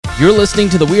You're listening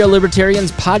to the We Are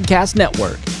Libertarians Podcast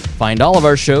Network. Find all of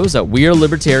our shows at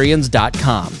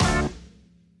wearelibertarians.com.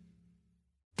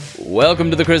 Welcome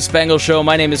to the Chris Spangle Show.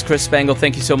 My name is Chris Spangle.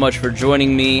 Thank you so much for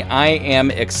joining me. I am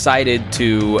excited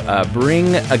to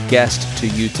bring a guest to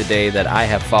you today that I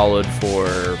have followed for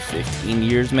 15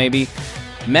 years maybe.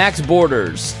 Max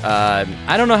Borders.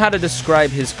 I don't know how to describe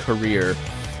his career.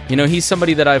 You know, he's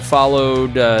somebody that I've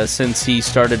followed since he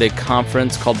started a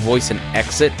conference called Voice and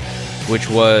Exit, which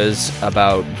was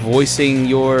about voicing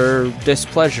your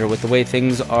displeasure with the way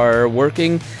things are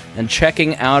working and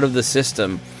checking out of the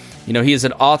system. You know, he is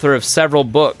an author of several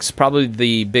books. Probably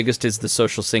the biggest is The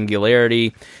Social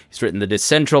Singularity. He's written The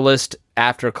Decentralist,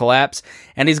 After Collapse,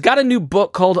 and he's got a new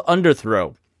book called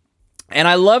Underthrow. And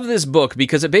I love this book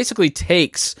because it basically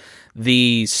takes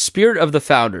the spirit of the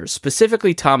founders,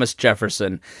 specifically Thomas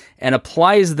Jefferson, and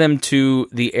applies them to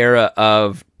the era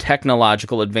of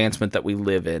technological advancement that we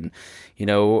live in. You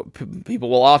know, people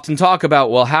will often talk about,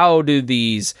 well, how do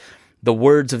the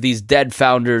words of these dead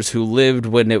founders who lived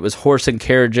when it was horse and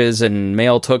carriages and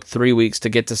mail took 3 weeks to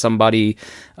get to somebody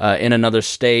in another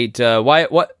state,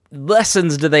 what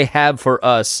lessons do they have for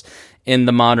us in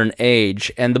the modern age?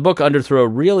 And the book Underthrow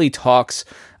really talks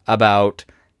about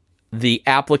the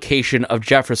application of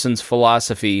Jefferson's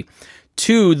philosophy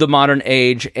to the modern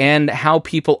age and how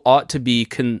people ought to be,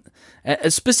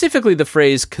 specifically the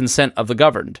phrase consent of the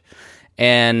governed,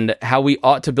 and how we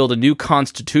ought to build a new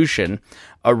constitution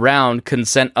around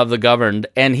consent of the governed.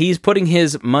 And he's putting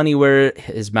his money where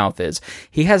his mouth is.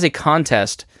 He has a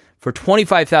contest for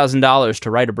 $25,000 to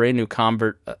write a brand new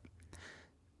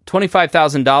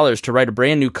 $25,000 to write a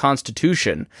brand new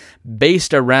constitution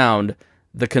based around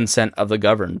the consent of the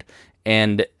governed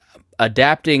and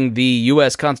adapting the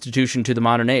U.S. Constitution to the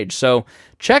modern age. So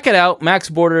check it out. Max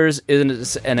Borders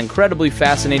is an incredibly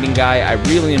fascinating guy. I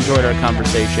really enjoyed our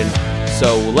conversation.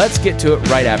 So let's get to it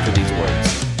right after these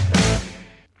words.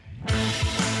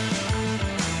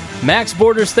 Max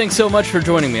Borders, thanks so much for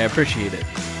joining me. I appreciate it.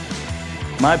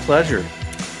 My pleasure.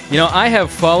 You know, I have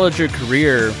followed your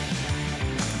career.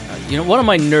 You know, one of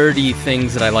my nerdy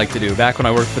things that I like to do, back when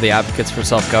I worked for the Advocates for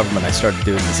Self-Government, I started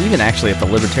doing this, even actually at the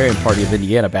Libertarian Party of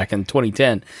Indiana back in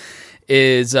 2010,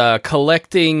 is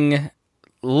collecting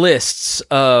lists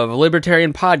of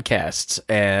libertarian podcasts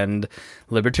and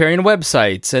libertarian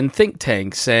websites and think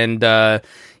tanks. And,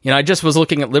 you know, I just was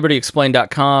looking at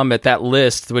libertyexplained.com at that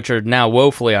list, which are now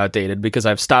woefully outdated because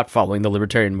I've stopped following the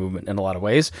libertarian movement in a lot of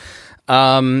ways.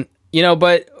 You know,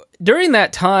 but during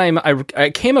that time,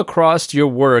 I came across your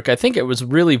work. I think it was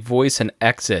really Voice and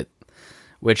Exit,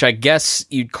 which I guess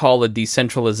you'd call a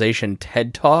decentralization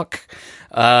TED Talk.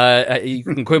 You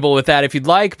can quibble with that if you'd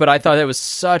like, but I thought that was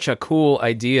such a cool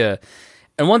idea.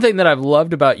 And one thing that I've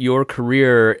loved about your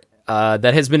career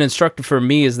that has been instructive for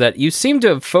me is that you seem to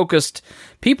have focused,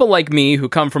 people like me who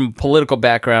come from a political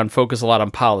background focus a lot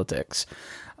on politics.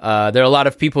 There are a lot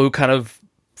of people who kind of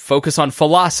focus on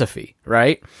philosophy,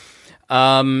 right?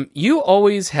 You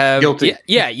always have... Guilty.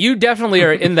 Yeah, you definitely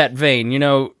are in that vein. You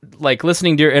know, like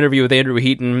listening to your interview with Andrew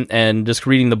Heaton and just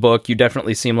reading the book, you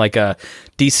definitely seem like a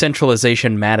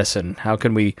decentralization Madison. How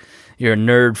can we... You're a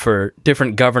nerd for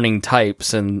different governing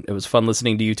types, and it was fun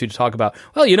listening to you two to talk about,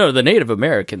 well, you know, the Native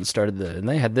Americans started and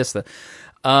they had this.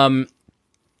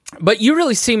 But you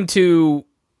really seem to...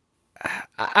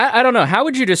 I don't know. How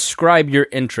would you describe your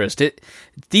interest?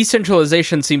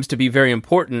 Decentralization seems to be very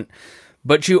important,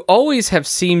 but you always have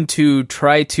seemed to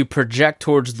try to project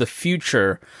towards the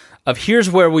future of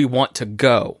here's where we want to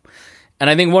go. And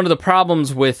I think one of the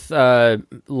problems with a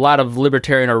lot of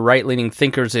libertarian or right-leaning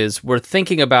thinkers is we're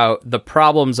thinking about the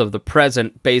problems of the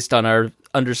present based on our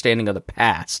understanding of the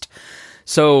past.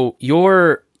 So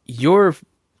your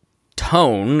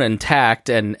tone and tact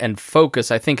and focus,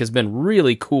 I think, has been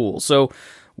really cool. So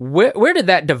where did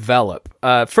that develop?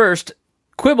 First,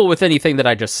 quibble with anything that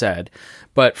I just said,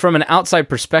 but from an outside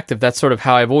perspective, that's sort of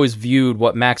how I've always viewed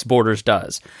what Max Borders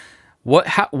does.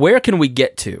 Where can we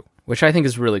get to? Which I think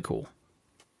is really cool.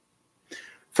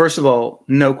 First of all,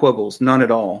 no quibbles, none at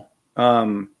all.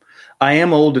 I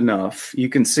am old enough. You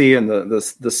can see in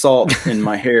the salt in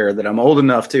my hair that I'm old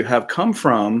enough to have come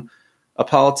from a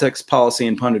politics, policy,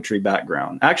 and punditry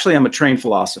background. Actually, I'm a trained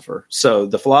philosopher, so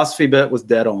the philosophy bit was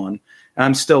dead on.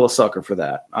 I'm still a sucker for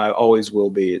that. I always will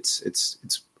be. It's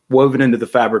woven into the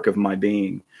fabric of my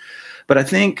being. But I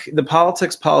think the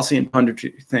politics, policy, and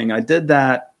punditry thing, I did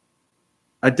that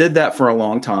for a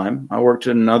long time. I worked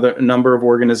in a number of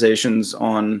organizations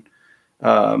on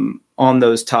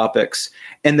those topics,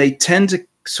 and they tend to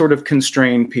sort of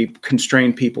constrain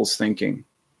people's thinking.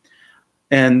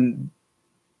 And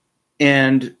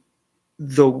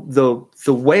the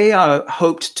way I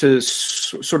hoped to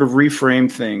sort of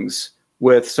reframe things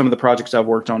with some of the projects I've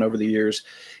worked on over the years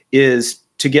is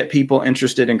to get people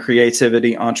interested in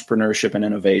creativity, entrepreneurship, and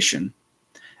innovation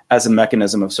as a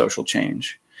mechanism of social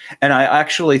change. And I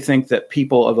actually think that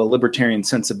people of a libertarian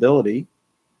sensibility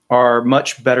are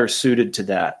much better suited to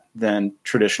that than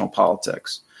traditional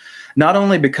politics. Not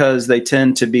only because they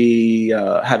tend to be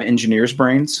have engineers'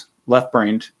 brains,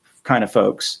 left-brained kind of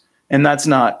folks, and that's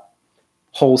not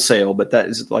wholesale, but that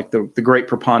is like the great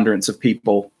preponderance of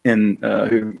people in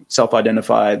who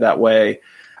self-identify that way,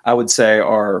 I would say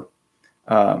are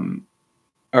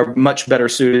much better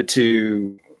suited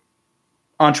to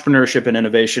entrepreneurship and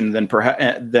innovation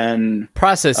than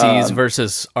processes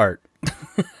versus art.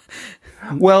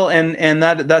 Well, and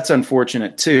that's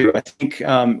unfortunate too. I think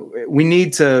we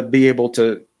need to be able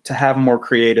to have more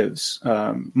creatives,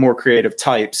 more creative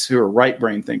types who are right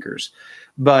brain thinkers.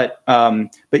 But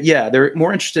yeah, they're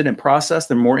more interested in process.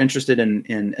 They're more interested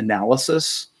in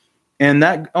analysis, and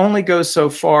that only goes so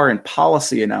far in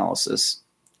policy analysis.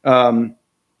 But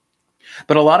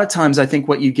a lot of times, I think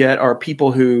what you get are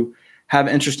people who have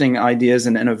interesting ideas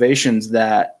and innovations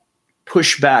that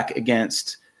push back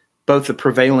against both the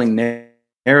prevailing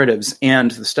narratives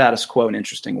and the status quo in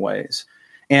interesting ways.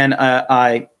 And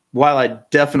while I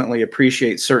definitely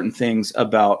appreciate certain things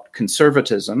about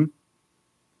conservatism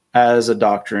as a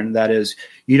doctrine, that is,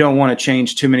 you don't want to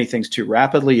change too many things too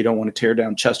rapidly. You don't want to tear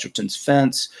down Chesterton's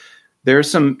fence. There's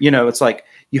some, it's like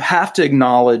you have to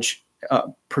acknowledge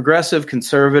progressive,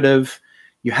 conservative.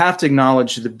 You have to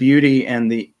acknowledge the beauty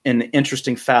and the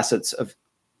interesting facets of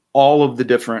all of the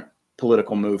different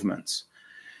political movements.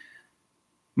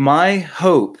 My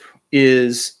hope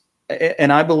is,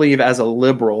 and I believe as a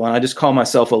liberal, and I just call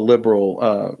myself a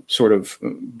liberal, sort of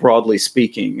broadly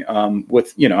speaking,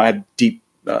 with, I have deep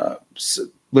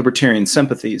libertarian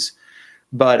sympathies,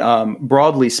 but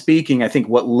broadly speaking, I think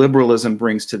what liberalism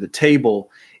brings to the table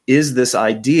is this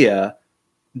idea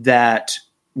that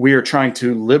we are trying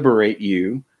to liberate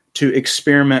you to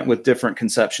experiment with different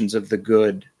conceptions of the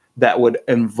good that would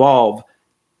involve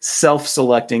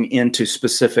self-selecting into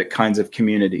specific kinds of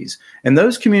communities. And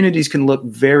those communities can look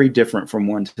very different from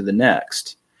one to the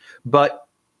next. But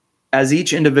as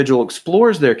each individual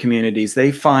explores their communities,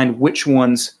 they find which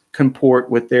ones comport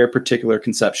with their particular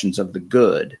conceptions of the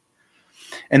good.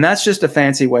 And that's just a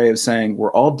fancy way of saying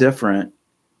we're all different.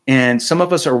 And some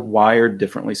of us are wired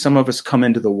differently. Some of us come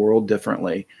into the world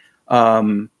differently.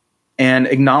 And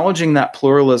acknowledging that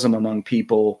pluralism among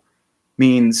people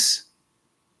means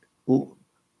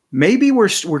maybe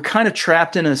we're kind of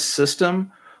trapped in a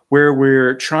system where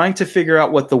we're trying to figure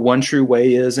out what the one true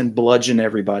way is and bludgeon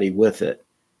everybody with it.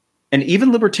 And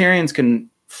even libertarians can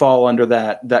fall under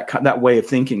that way of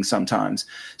thinking sometimes.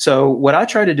 So what I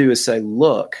try to do is say,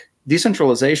 look,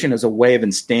 decentralization is a way of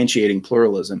instantiating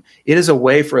pluralism. It is a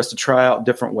way for us to try out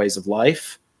different ways of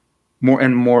life, more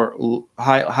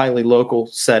highly local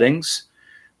settings.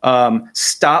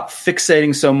 Stop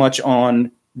fixating so much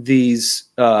on these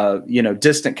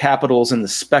distant capitals and the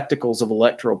spectacles of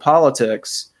electoral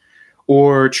politics,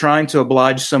 or trying to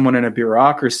oblige someone in a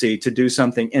bureaucracy to do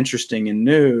something interesting and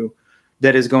new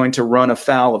that is going to run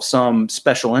afoul of some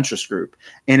special interest group.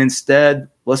 And instead,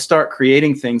 let's start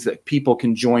creating things that people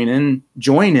can join in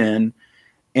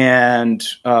and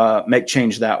make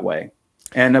change that way.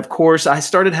 And of course, I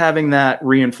started having that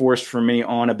reinforced for me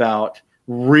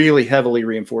really heavily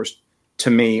reinforced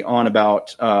to me on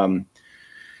about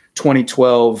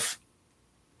 2012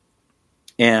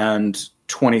 and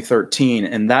 2013.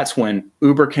 And that's when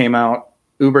Uber came out.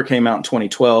 Uber came out in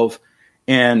 2012.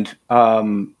 And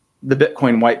the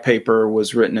Bitcoin white paper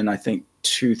was written in, I think,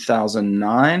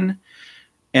 2009.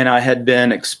 And I had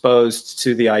been exposed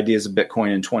to the ideas of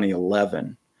Bitcoin in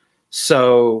 2011.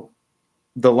 So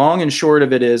the long and short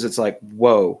of it is, it's like,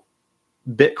 whoa,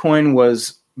 Bitcoin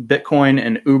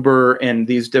and Uber and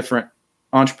these different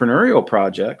entrepreneurial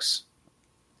projects,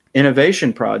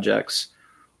 innovation projects,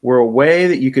 were a way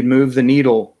that you could move the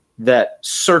needle that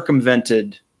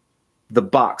circumvented the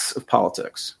box of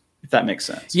politics, if that makes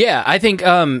sense. Yeah, I think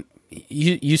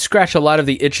you scratch a lot of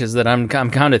the itches that I'm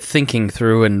kind of thinking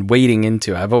through and wading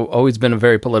into. I've always been a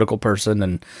very political person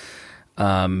and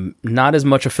not as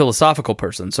much a philosophical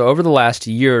person. So over the last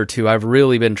year or two, I've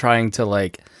really been trying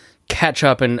to catch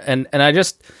up and I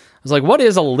was like, what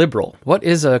is a liberal? What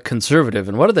is a conservative?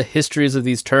 And what are the histories of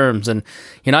these terms? And,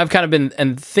 I've kind of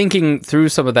been thinking through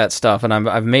some of that stuff, and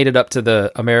I've made it up to the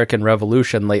American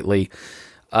Revolution lately.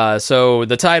 So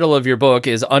the title of your book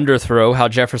is Underthrow: How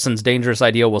Jefferson's Dangerous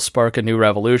Ideal Will Spark a New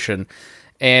Revolution.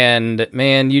 And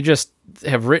man, you just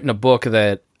have written a book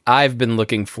that I've been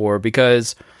looking for,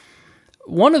 because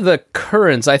one of the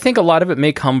currents, I think a lot of it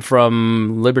may come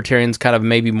from libertarians kind of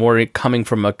maybe more coming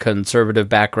from a conservative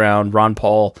background. Ron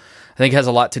Paul, I think, has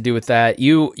a lot to do with that.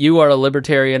 You are a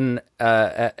libertarian,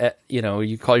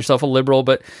 you call yourself a liberal,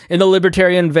 but in the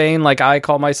libertarian vein, like I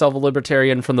call myself a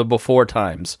libertarian from the before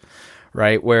times,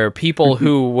 right? Where people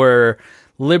who were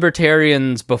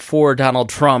libertarians before Donald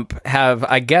Trump have,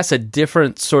 I guess, a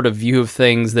different sort of view of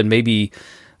things than maybe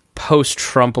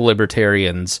post-Trump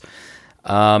libertarians.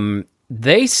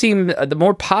 They seem, the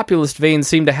more populist veins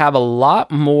seem to have a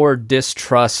lot more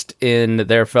distrust in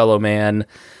their fellow man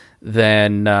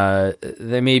than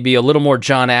they may be a little more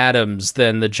John Adams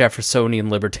than the Jeffersonian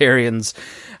libertarians,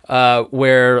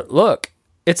 where, look,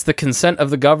 it's the consent of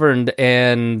the governed,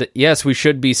 and yes, we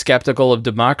should be skeptical of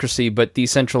democracy, but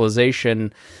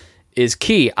decentralization is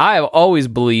key. I have always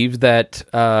believed that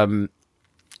that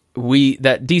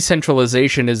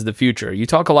decentralization is the future. You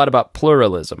talk a lot about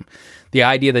pluralism, the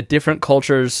idea that different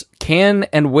cultures can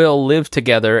and will live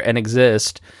together and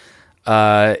exist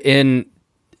in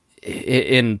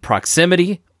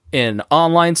proximity, in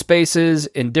online spaces,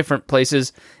 in different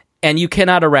places, and you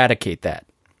cannot eradicate that.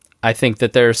 I think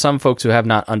that there are some folks who have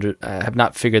not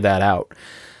figured that out.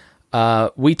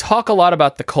 We talk a lot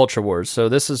about the culture wars, so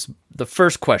this is the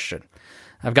first question.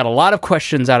 I've got a lot of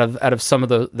questions out of some of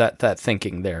that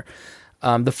thinking there.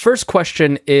 The first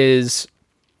question is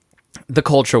the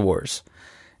culture wars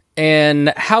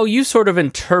and how you sort of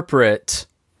interpret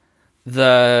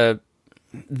the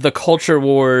culture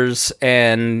wars.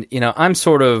 And, I'm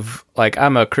sort of like,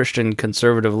 I'm a Christian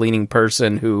conservative leaning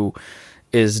person who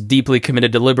is deeply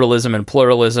committed to liberalism and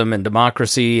pluralism and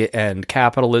democracy and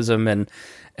capitalism and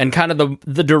kind of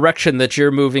the direction that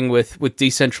you're moving with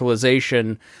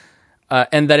decentralization.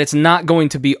 And that it's not going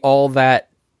to be all that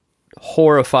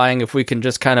horrifying if we can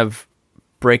just kind of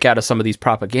break out of some of these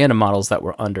propaganda models that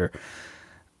we're under.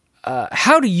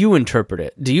 How do you interpret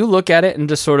it? Do you look at it and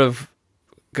just sort of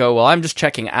go, well, I'm just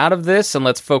checking out of this and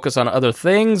let's focus on other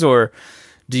things? Or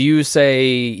do you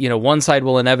say, one side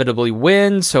will inevitably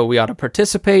win, so we ought to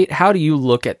participate? How do you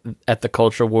look at the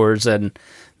culture wars and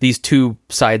these two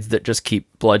sides that just keep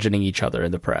bludgeoning each other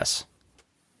in the press?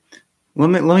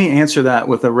 Let me answer that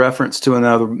with a reference to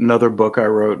another book I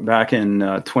wrote back in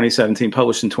 2017,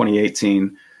 published in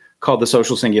 2018, called The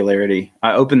Social Singularity.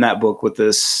 I opened that book with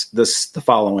the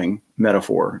following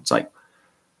metaphor. It's like,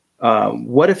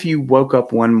 what if you woke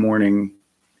up one morning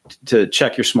to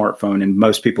check your smartphone, and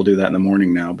most people do that in the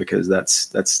morning now because that's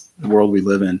the world we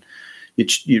live in.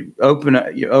 You open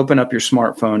up your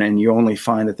smartphone and you only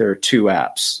find that there are two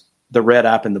apps, the red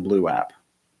app and the blue app.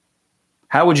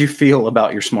 How would you feel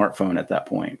about your smartphone at that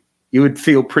point? You would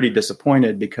feel pretty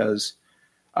disappointed because,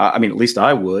 at least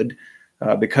I would,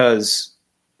 because,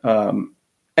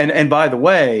 and by the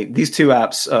way, these two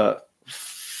apps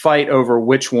fight over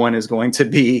which one is going to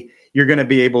be, you're going to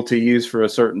be able to use for a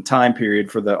certain time period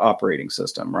for the operating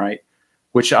system, right?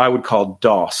 Which I would call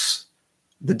DOS,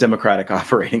 the Democratic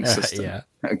Operating System. Yeah.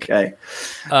 Okay.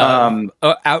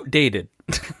 Outdated.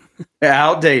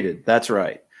 Outdated. That's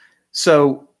right.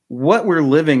 So what we're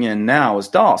living in now is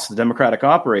DOS, the Democratic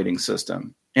Operating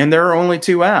System. And there are only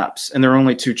two apps and there are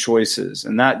only two choices.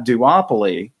 And that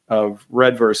duopoly of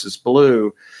red versus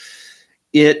blue,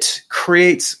 it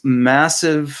creates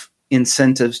massive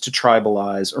incentives to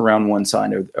tribalize around one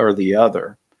side or the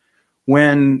other.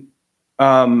 And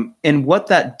what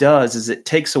that does is it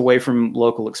takes away from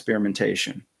local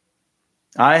experimentation.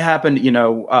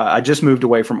 I just moved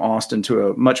away from Austin to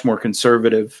a much more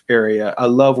conservative area. I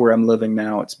love where I'm living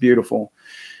now. It's beautiful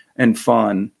and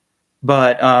fun.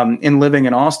 But in living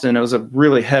in Austin, it was a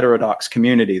really heterodox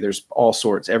community. There's all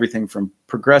sorts, everything from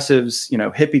progressives,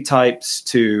 hippie types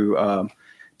to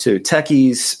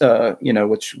techies,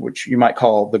 which you might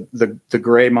call the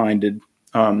gray-minded,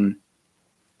 from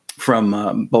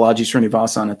Balaji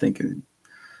Srinivasan, I think,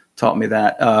 taught me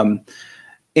that.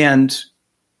 And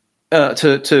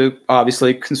to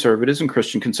obviously conservatives and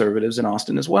Christian conservatives in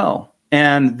Austin as well.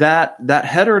 And that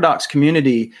heterodox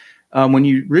community, when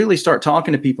you really start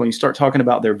talking to people and you start talking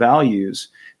about their values,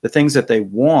 the things that they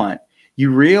want,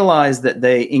 you realize that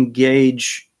they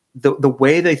engage, the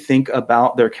way they think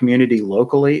about their community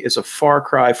locally is a far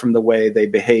cry from the way they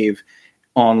behave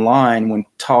online when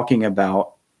talking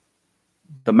about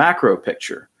the macro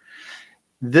picture.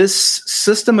 This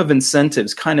system of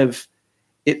incentives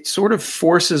it sort of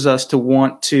forces us to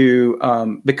want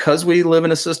to, because we live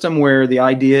in a system where the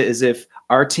idea is if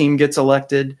our team gets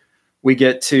elected, we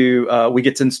get to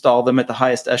install them at the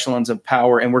highest echelons of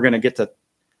power, and we're going to get to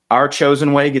our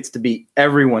chosen way gets to be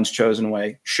everyone's chosen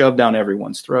way, shoved down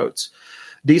everyone's throats.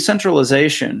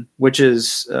 Decentralization, which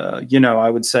is, I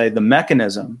would say the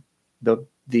mechanism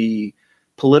the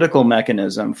political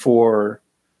mechanism for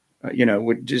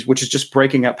which is just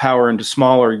breaking up power into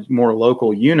smaller, more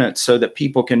local units so that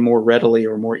people can more readily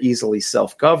or more easily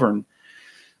self-govern.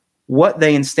 What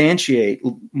they instantiate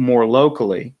more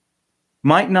locally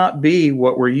might not be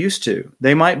what we're used to.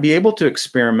 They might be able to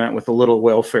experiment with a little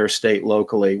welfare state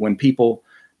locally when people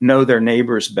know their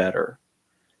neighbors better.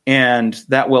 And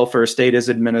that welfare state is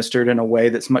administered in a way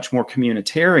that's much more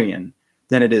communitarian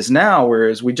than it is now,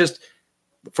 whereas we just,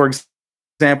 for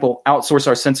example, outsource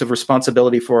our sense of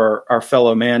responsibility for our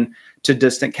fellow man to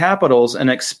distant capitals and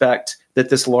expect that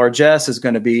this largesse is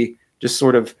going to be just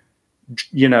sort of,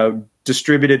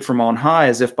 distributed from on high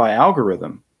as if by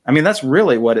algorithm. I mean, that's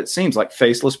really what it seems like.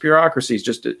 Faceless bureaucracies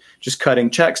just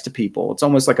cutting checks to people. It's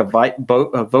almost like a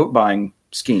vote buying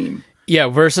scheme. Yeah,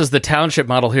 versus the township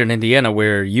model here in Indiana,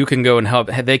 where you can go and help.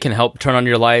 They can help turn on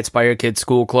your lights, buy your kids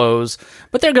school clothes,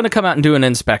 but they're going to come out and do an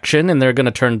inspection, and they're going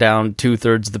to turn down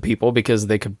 2/3 of the people because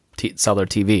they could sell their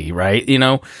TV, right?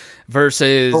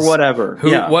 Versus or whatever.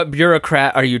 What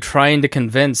bureaucrat are you trying to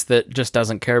convince that just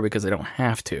doesn't care because they don't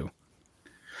have to?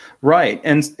 Right,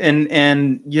 and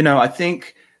I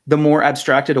think the more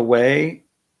abstracted away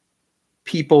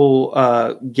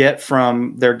people get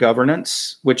from their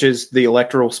governance, which is the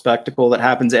electoral spectacle that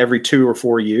happens every 2 or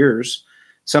 4 years.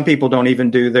 Some people don't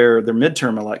even do their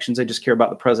midterm elections. They just care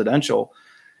about the presidential,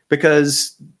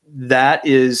 because that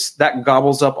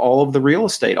gobbles up all of the real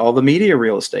estate, all the media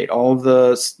real estate, all of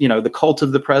the, the cult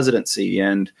of the presidency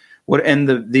and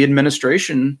the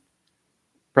administration,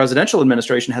 presidential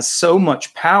administration has so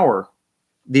much power.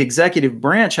 The executive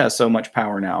branch has so much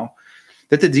power now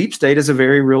that the deep state is a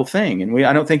very real thing. And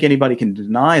I don't think anybody can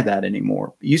deny that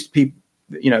anymore. It used to be,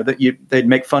 they'd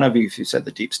make fun of you if you said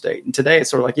the deep state. And today it's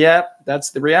sort of like, yeah,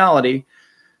 that's the reality.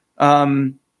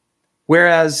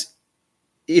 Whereas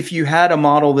if you had a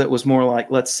model that was more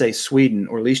like, let's say, Sweden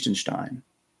or Liechtenstein,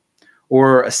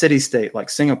 or a city-state like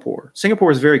Singapore.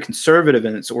 Singapore is very conservative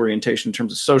in its orientation in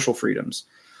terms of social freedoms.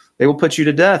 They will put you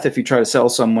to death if you try to sell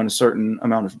someone a certain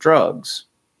amount of drugs.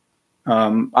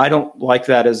 I don't like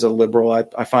that as a liberal.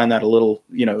 I find that a little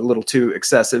too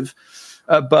excessive.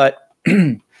 But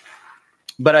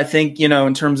I think,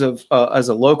 in terms of as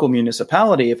a local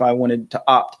municipality, if I wanted to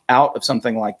opt out of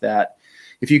something like that,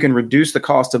 if you can reduce the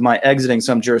cost of my exiting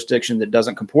some jurisdiction that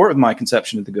doesn't comport with my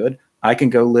conception of the good, I can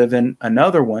go live in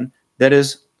another one that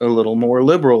is a little more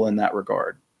liberal in that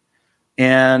regard.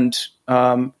 And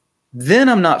then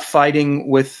I'm not fighting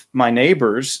with my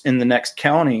neighbors in the next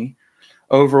county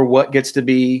over what gets to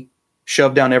be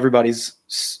shoved down everybody's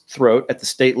throat at the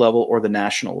state level or the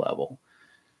national level.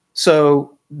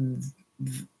 So,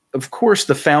 of course,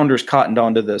 the founders cottoned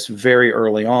onto this very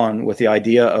early on with the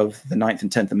idea of the 9th and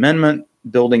 10th Amendment,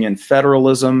 building in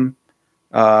federalism.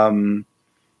 I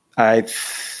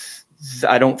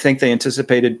don't think they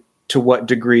anticipated to what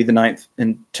degree the 9th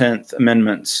and 10th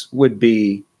Amendments would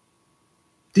be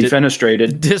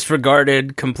defenestrated.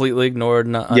 Disregarded, completely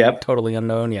ignored, totally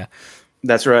unknown, yeah.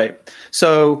 That's right.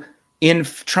 So in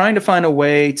trying to find a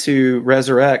way to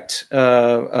resurrect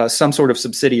some sort of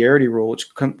subsidiarity rule,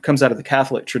 which comes out of the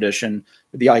Catholic tradition,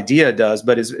 the idea does,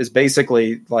 but is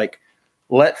basically like,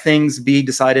 let things be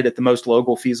decided at the most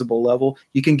local feasible level.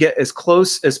 You can get as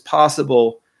close as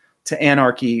possible to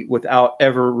anarchy without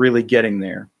ever really getting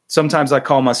there. Sometimes I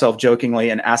call myself jokingly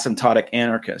an asymptotic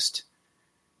anarchist.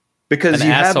 Because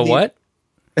what?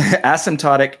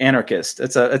 Asymptotic anarchist.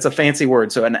 It's a fancy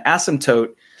word. So an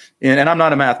asymptote, and I'm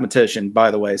not a mathematician,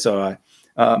 by the way, so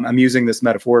I'm using this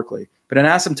metaphorically. But an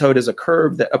asymptote is a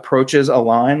curve that approaches a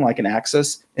line like an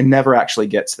axis and never actually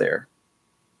gets there,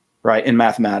 right? In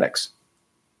mathematics,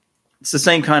 it's the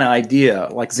same kind of idea,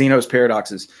 like Zeno's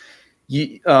paradoxes.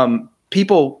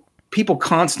 People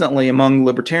constantly, among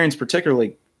libertarians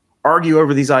particularly, argue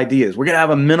over these ideas. We're going to have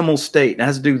a minimal state. It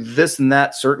has to do this and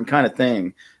that certain kind of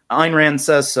thing. Ayn Rand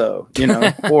says so,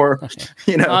 or,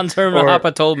 Hans Hermann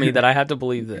Hoppe told me that I have to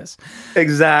believe this.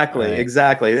 Exactly, right.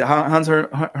 Exactly. Hans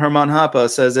Hermann Hoppe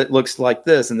says it looks like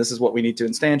this, and this is what we need to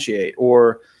instantiate.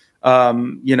 Or,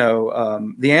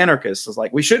 the anarchist is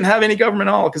like, we shouldn't have any government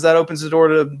at all because that opens the door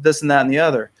to this and that and the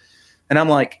other. And I'm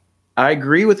like, I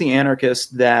agree with the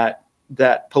anarchist that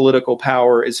political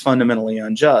power is fundamentally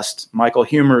unjust. Michael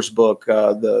Huemer's book,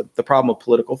 The Problem of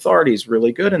Political Authority, is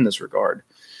really good in this regard.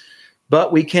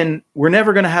 But we're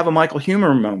never going to have a Michael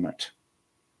Huemer moment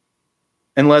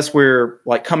unless we're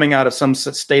like coming out of some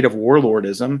state of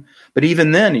warlordism. But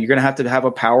even then, you're going to have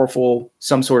a powerful,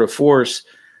 some sort of force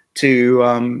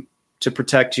to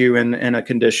protect you in a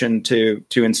condition to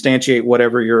instantiate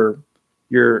whatever your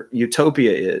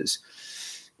utopia is.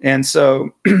 And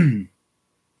so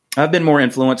I've been more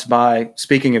influenced by,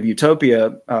 speaking of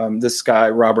utopia, this guy,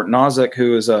 Robert Nozick,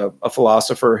 who is a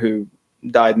philosopher who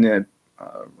died in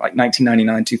like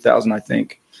 1999, 2000, I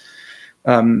think,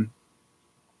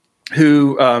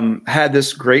 who had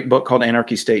this great book called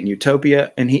Anarchy, State, and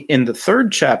Utopia. And he, in the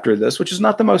third chapter of this, which is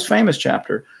not the most famous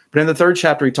chapter, but in the third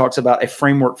chapter, he talks about a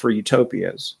framework for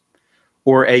utopias,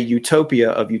 or a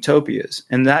utopia of utopias.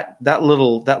 And that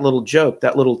little joke,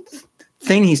 that little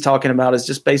thing he's talking about is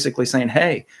just basically saying,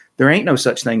 hey, there ain't no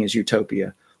such thing as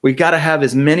utopia. We've got to have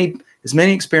as many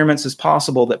experiments as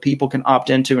possible that people can opt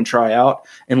into and try out,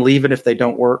 and leave it if they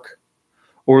don't work,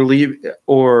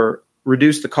 or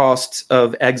reduce the costs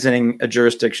of exiting a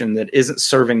jurisdiction that isn't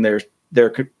serving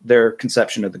their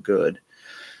conception of the good.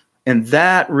 And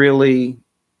that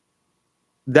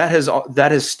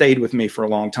has stayed with me for a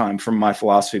long time from my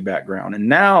philosophy background. And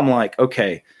now I'm like,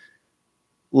 okay,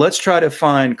 let's try to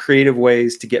find creative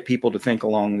ways to get people to think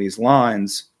along these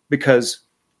lines, because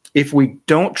if we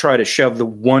don't try to shove the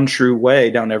one true way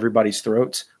down everybody's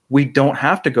throats, we don't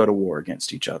have to go to war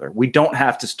against each other. We don't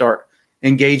have to start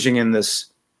engaging in this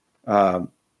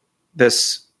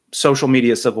social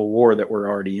media civil war that we're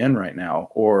already in right now,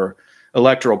 or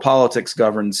electoral politics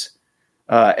governs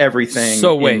everything.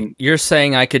 So wait, you're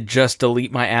saying I could just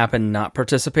delete my app and not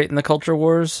participate in the culture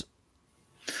wars?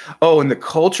 Oh, in the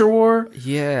culture war?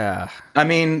 Yeah. I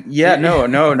mean, yeah, no.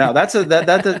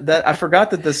 That I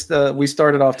forgot that this we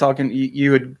started off talking.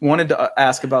 You had wanted to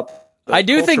ask about. I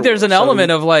do think there's an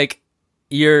element of like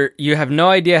you have no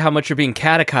idea how much you're being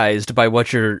catechized by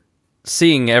what you're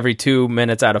seeing every 2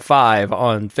 minutes out of 5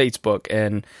 on Facebook,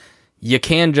 and you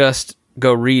can just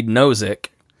go read Nozick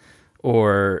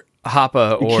or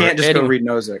Hoppe, or you can't just go read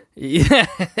Nozick. Yeah,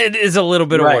 it is a little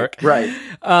bit of work, right?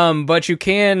 But you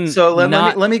can. So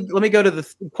let me go to the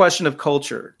question of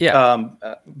culture. Yeah,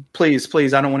 please,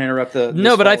 I don't want to interrupt the.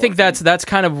 No, but I think that's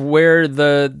kind of where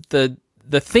the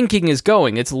thinking is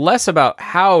going. It's less about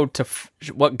how to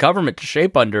what government to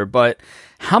shape under, but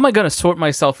how am I going to sort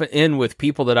myself in with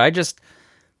people that I just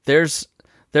there's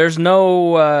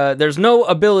no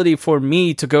ability for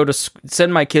me to go to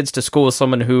send my kids to school with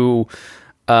someone who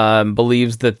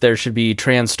believes that there should be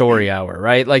trans story hour,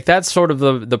 right? Like that's sort of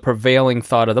the prevailing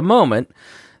thought of the moment,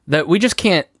 that we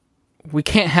can't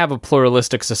have a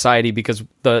pluralistic society because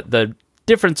the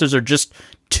differences are just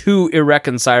too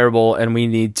irreconcilable, and we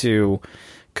need to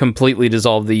completely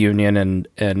dissolve the union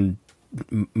and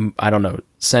I don't know,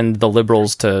 send the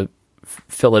liberals to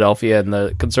Philadelphia and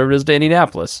the conservatives to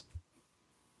Indianapolis.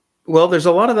 Well, there's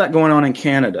a lot of that going on in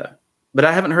Canada, but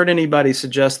I haven't heard anybody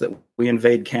suggest that we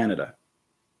invade Canada.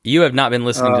 You have not been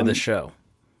listening to this show.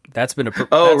 That's been been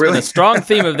a strong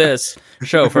theme of this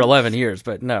show for 11 years,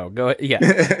 but no, go ahead.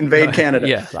 Yeah. Invade Canada.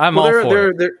 Yeah, I'm all for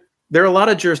it. There are a lot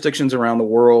of jurisdictions around the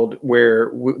world where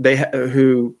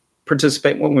who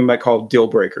participate in what we might call deal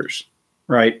breakers,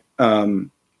 right?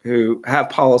 Who have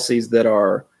policies that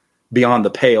are beyond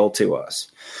the pale to us.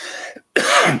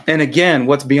 And again,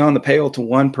 what's beyond the pale to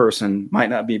one person might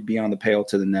not be beyond the pale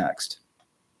to the next.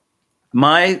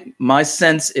 My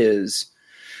sense is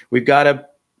we've got to,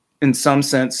 in some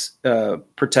sense,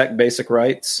 protect basic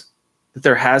rights. That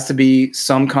there has to be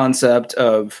some concept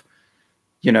of,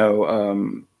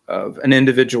 of an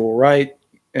individual right.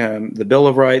 The Bill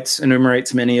of Rights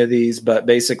enumerates many of these, but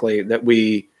basically that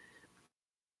we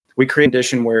create a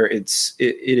condition where it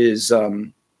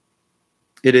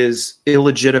is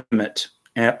illegitimate,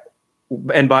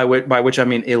 and by which I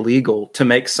mean illegal, to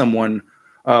make someone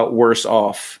worse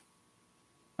off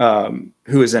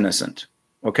who is innocent.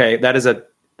 Okay, that is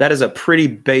a pretty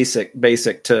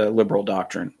basic to liberal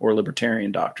doctrine or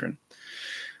libertarian doctrine.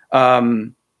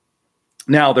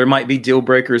 Now, there might be deal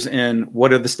breakers in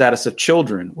what are the status of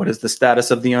children, what is the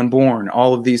status of the unborn,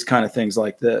 all of these kind of things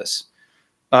like this.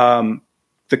 The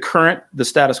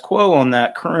status quo on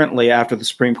that currently after the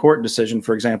Supreme Court decision,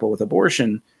 for example, with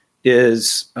abortion,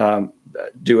 is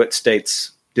do it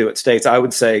states. I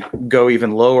would say go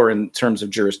even lower in terms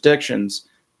of jurisdictions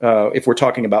if we're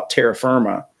talking about terra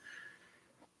firma,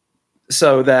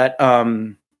 so that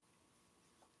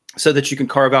you can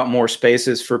carve out more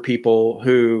spaces for people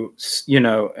who,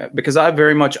 because I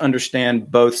very much understand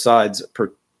both sides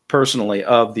personally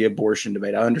of the abortion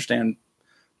debate. I understand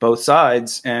both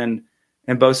sides, and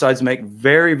both sides make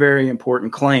very, very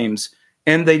important claims,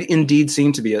 and they indeed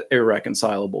seem to be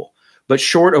irreconcilable. But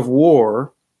short of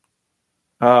war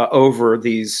over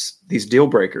these deal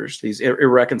breakers, these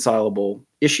irreconcilable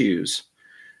issues,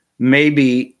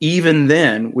 maybe even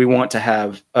then we want to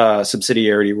have a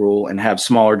subsidiarity rule and have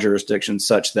smaller jurisdictions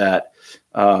such that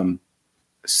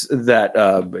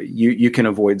you can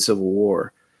avoid civil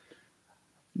war.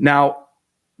 Now,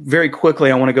 very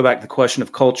quickly, I want to go back to the question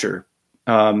of culture,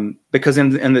 because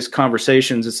in this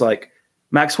conversations, it's like,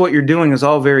 Max, what you're doing is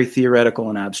all very theoretical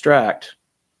and abstract,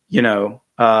 and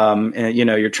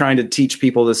you're trying to teach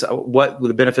people this, what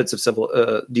the benefits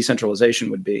of decentralization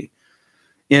would be.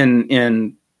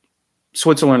 In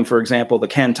Switzerland, for example, the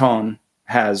canton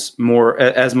has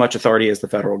as much authority as the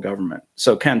federal government.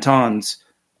 So cantons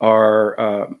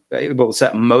are able to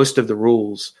set most of the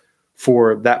rules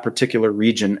for that particular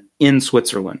region in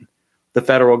Switzerland. The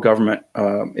federal government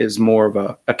is more of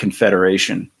a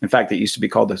confederation. In fact, it used to be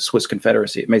called the Swiss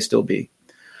Confederacy. It may still be.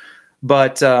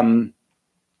 But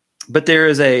there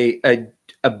is a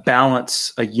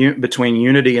balance between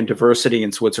unity and diversity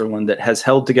in Switzerland that has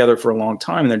held together for a long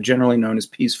time. And they're generally known as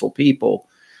peaceful people.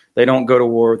 They don't go to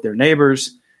war with their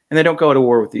neighbors, and they don't go to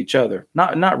war with each other.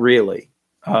 Not really.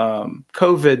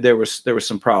 COVID, there was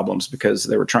some problems because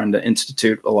they were trying to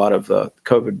institute a lot of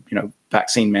COVID,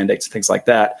 vaccine mandates and things like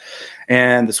that.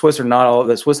 And the Swiss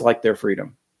the Swiss like their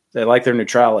freedom. They like their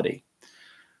neutrality.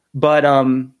 But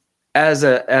as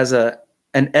an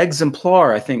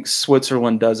exemplar, I think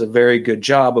Switzerland does a very good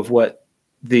job of what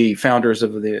the founders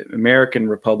of the American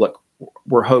Republic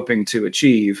were hoping to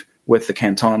achieve with the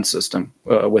canton system,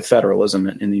 with federalism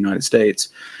in the United States.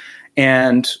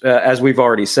 And as we've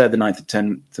already said, the 9th and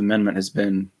 10th Amendment has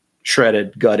been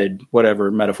shredded, gutted,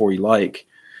 whatever metaphor you like.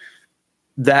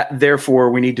 That, therefore,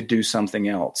 we need to do something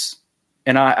else.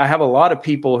 And I have a lot of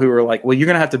people who are like, well, you're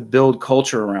going to have to build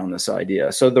culture around this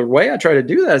idea. So the way I try to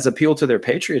do that is appeal to their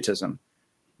patriotism.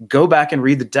 Go back and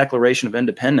read the Declaration of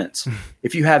Independence.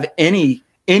 If you have any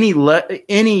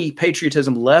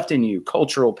patriotism left in you,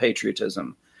 cultural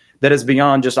patriotism, that is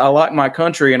beyond just, I like my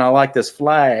country and I like this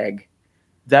flag,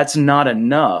 that's not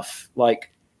enough.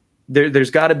 Like there's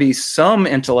got to be some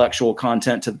intellectual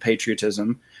content to the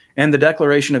patriotism. And the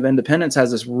Declaration of Independence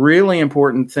has this really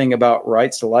important thing about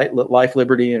rights to life,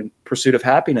 liberty, and pursuit of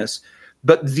happiness.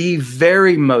 But the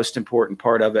very most important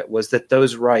part of it was that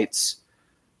those rights,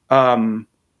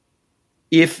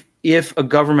 if a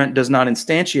government does not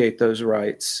instantiate those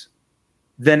rights,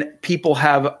 then people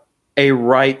have a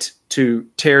right to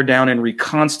tear down and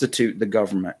reconstitute the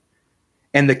government.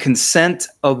 And the consent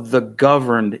of the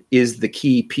governed is the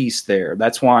key piece there.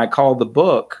 That's why I call the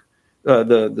book,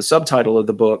 the subtitle of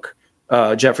the book,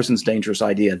 Jefferson's Dangerous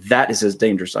Idea. That is his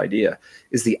dangerous idea,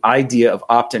 is the idea of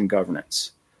opt-in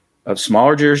governance, of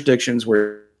smaller jurisdictions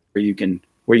where you can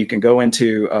go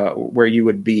into, where you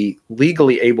would be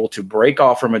legally able to break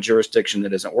off from a jurisdiction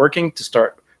that isn't working to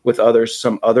start with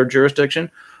some other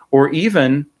jurisdiction, or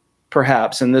even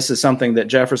perhaps, and this is something that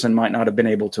Jefferson might not have been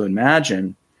able to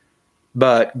imagine,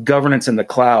 but governance in the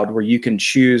cloud, where you can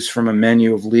choose from a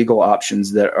menu of legal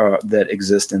options that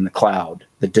exist in the cloud,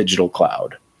 the digital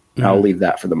cloud. Mm-hmm. I'll leave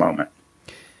that for the moment.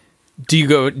 Do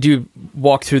you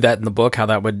walk through that in the book, how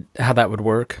that would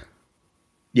work?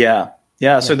 Yeah.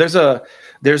 So there's a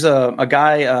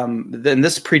guy, and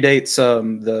this predates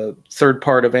the third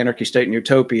part of Anarchy, State, and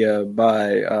Utopia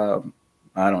by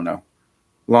I don't know,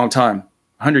 long time,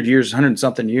 100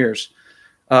 something years.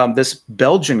 This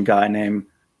Belgian guy named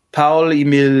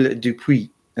Paul-Émile Dupuy,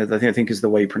 I think is the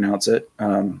way you pronounce it.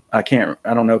 I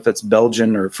don't know if that's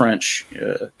Belgian or French.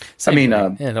 It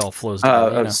all flows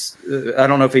down, I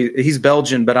don't know if he's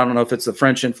Belgian, but I don't know if it's the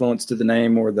French influence to the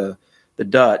name or the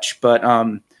Dutch. But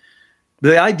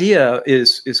the idea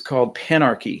is called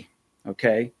panarchy,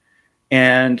 okay?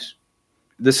 And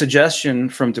the suggestion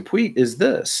from Dupuy is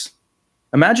this.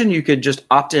 Imagine you could just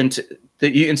opt into,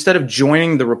 instead of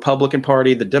joining the Republican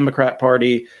Party, the Democrat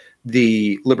Party,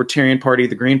 the Libertarian Party,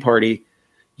 the Green Party,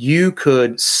 you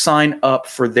could sign up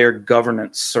for their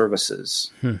governance services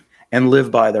and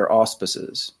live by their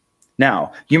auspices.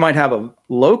 Now, you might have a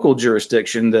local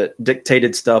jurisdiction that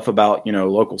dictated stuff about,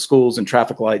 local schools and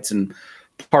traffic lights and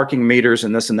parking meters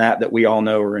and this and that we all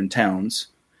know are in towns.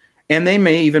 And they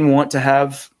may even want to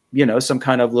have, some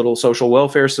kind of little social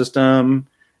welfare system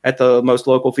at the most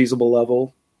local feasible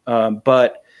level.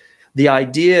 But the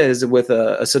idea is with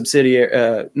a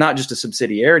subsidiary, not just a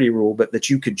subsidiarity rule, but that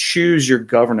you could choose your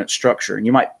governance structure, and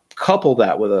you might couple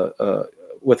that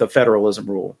with a federalism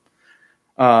rule.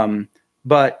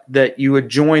 But that you would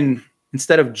join,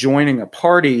 instead of joining a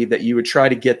party, that you would try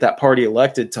to get that party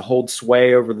elected to hold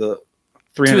sway over the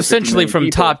 350 to essentially from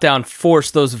people. Top down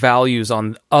force those values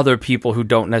on other people who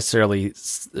don't necessarily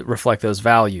reflect those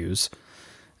values.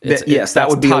 That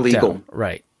would be illegal. Down.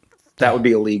 Right. That would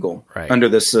be illegal under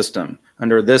this system,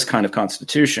 under this kind of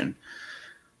constitution.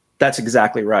 That's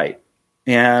exactly right.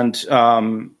 And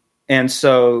And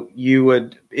so you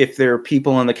would, if there are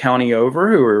people in the county over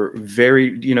who are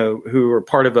who are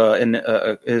part of an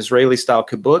Israeli-style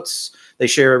kibbutz, they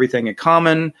share everything in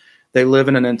common. They live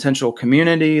in an intentional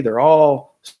community. They're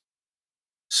all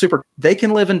super. They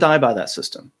can live and die by that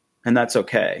system, and that's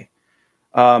okay.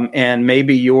 And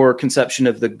maybe your conception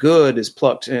of the good is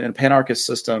plucked in a panarchist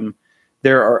system.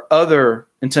 There are other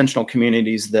intentional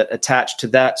communities that attach to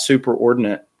that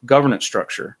superordinate governance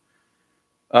structure.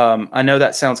 I know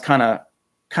that sounds kind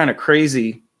of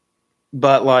crazy,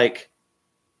 but like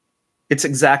it's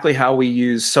exactly how we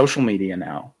use social media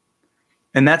now.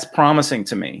 And that's promising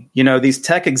to me. These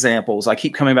tech examples, I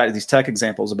keep coming back to these tech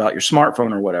examples about your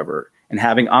smartphone or whatever, and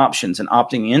having options and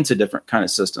opting into different kind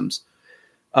of systems.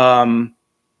 You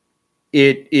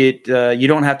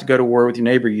don't have to go to war with your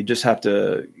neighbor. You just have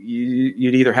to,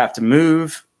 you'd either have to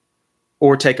move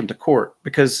or take them to court,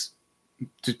 because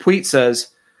the tweet says,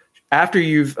 after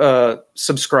you've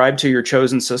subscribed to your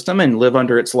chosen system and live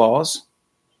under its laws,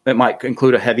 it might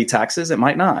include a heavy taxes, it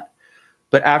might not.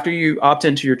 But after you opt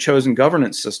into your chosen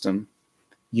governance system,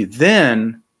 you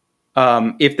then,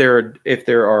 if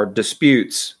there are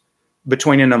disputes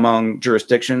between and among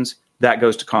jurisdictions, that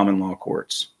goes to common law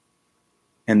courts.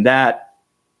 And that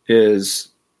is,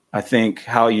 I think,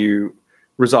 how you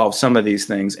resolve some of these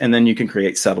things. And then you can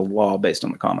create settled law based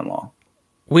on the common law.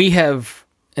 We have,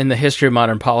 in the History of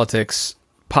Modern Politics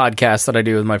podcast that I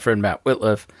do with my friend Matt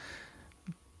Whitliff,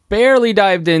 barely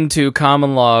dived into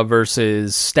common law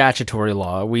versus statutory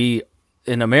law. We,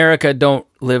 in America, don't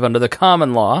live under the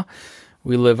common law.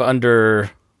 We live under,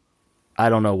 I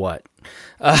don't know what.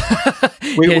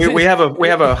 We have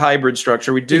a hybrid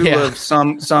structure. We do live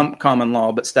some common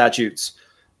law, but statutes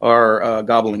are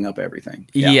gobbling up everything.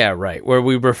 Yeah, right. Where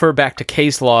we refer back to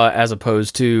case law as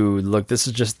opposed to, look, this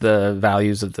is just the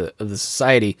values of the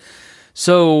society.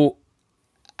 So,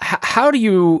 how do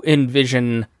you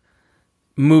envision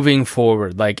moving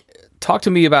forward? Like, talk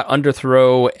to me about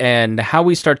Underthrow and how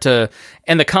we start to,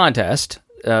 and the contest.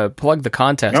 Plug the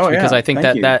contest, because I think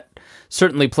that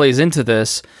certainly plays into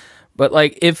this. But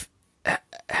like, if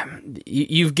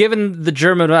you've given the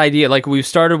German idea, like we've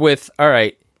started with, all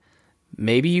right,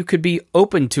 maybe you could be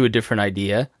open to a different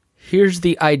idea. Here's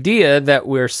the idea that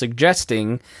we're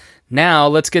suggesting. Now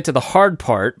let's get to the hard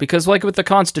part, because like with the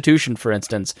Constitution, for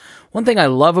instance, one thing I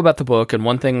love about the book, and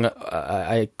one thing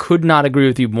I could not agree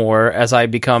with you more as I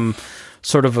become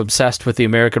sort of obsessed with the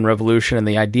American Revolution and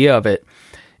the idea of it,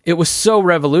 it was so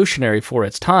revolutionary for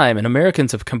its time, and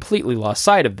Americans have completely lost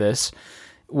sight of this,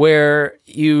 where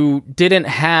you didn't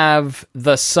have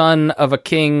the son of a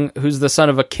king who's the son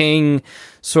of a king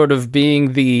sort of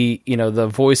being the, the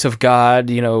voice of God,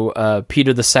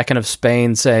 Peter II of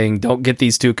Spain saying, don't get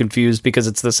these two confused because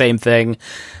it's the same thing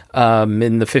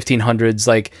in the 1500s.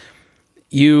 Like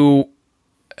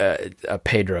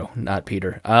Pedro, not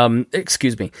Peter,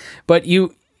 excuse me. But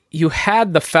you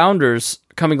had the founders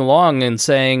coming along and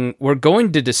saying, we're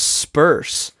going to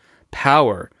disperse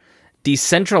power,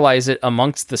 decentralize it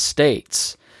amongst the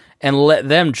states, and let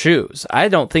them choose. I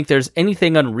don't think there's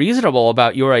anything unreasonable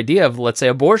about your idea of, let's say,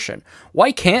 abortion.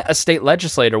 Why can't a state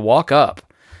legislator walk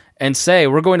up and say,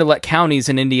 we're going to let counties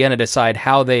in Indiana decide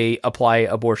how they apply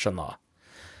abortion law?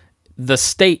 The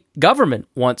state government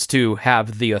wants to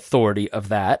have the authority of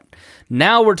that.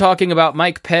 Now we're talking about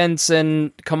Mike Pence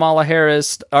and Kamala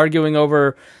Harris arguing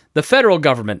over the federal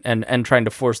government and trying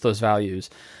to force those values.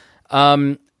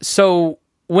 So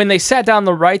when they sat down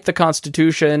to write the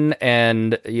Constitution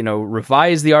and,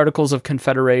 revise the Articles of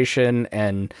Confederation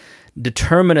and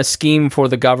determine a scheme for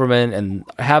the government and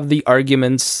have the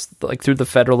arguments like through the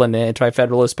Federal and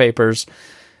Anti-Federalist Papers,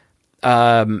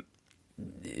 there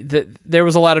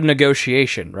was a lot of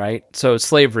negotiation, right? So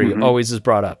slavery always is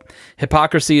brought up.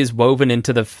 Hypocrisy is woven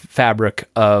into the fabric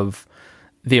of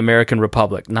the American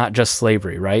Republic, not just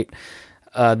slavery, right?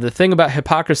 The thing about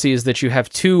hypocrisy is that you have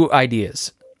two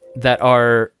ideas that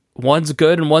are, one's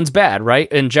good and one's bad,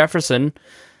 right? In Jefferson,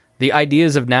 the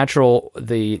ideas of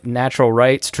the natural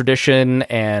rights, tradition,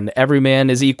 and every man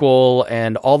is equal,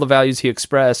 and all the values he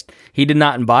expressed, he did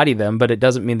not embody them, but it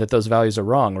doesn't mean that those values are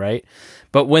wrong, right?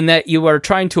 But when that you are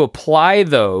trying to apply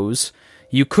those,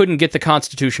 you couldn't get the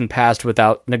Constitution passed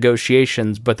without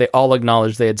negotiations, but they all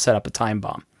acknowledged they had set up a time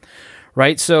bomb,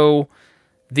 right? So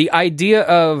the idea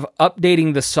of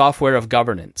updating the software of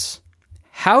governance,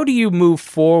 how do you move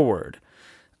forward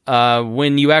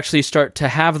when you actually start to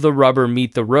have the rubber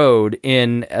meet the road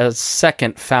in a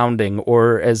second founding,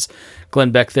 or as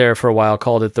Glenn Beck there for a while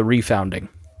called it, the refounding?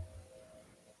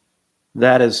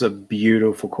 That is a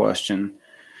beautiful question.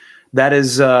 That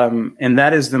is, and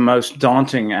that is the most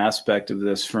daunting aspect of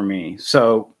this for me.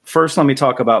 So first, let me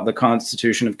talk about the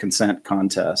Constitution of Consent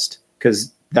contest,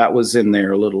 because that was in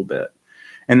there a little bit.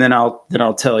 And then I'll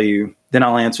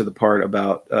answer the part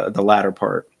about the latter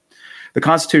part. The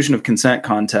Constitution of Consent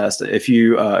contest, if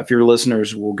your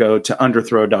listeners will go to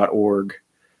underthrow.org,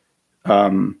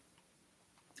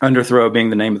 Underthrow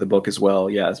being the name of the book as well.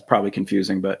 Yeah, it's probably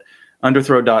confusing, but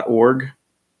underthrow.org,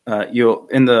 you'll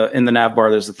in the nav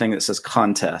bar, there's a thing that says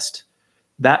contest.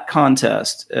 That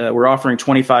contest, we're offering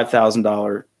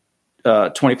 $25,000,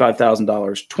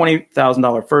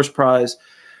 $20,000 first prize,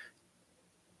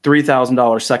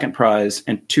 $3,000 second prize,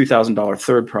 and $2,000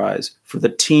 third prize for the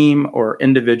team or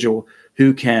individual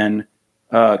who can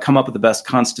come up with the best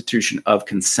Constitution of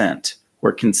Consent,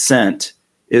 where consent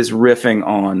is riffing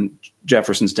on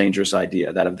Jefferson's dangerous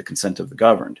idea, that of the consent of the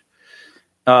governed.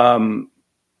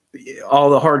 All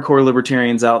the hardcore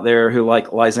libertarians out there who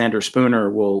like Lysander Spooner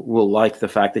will like the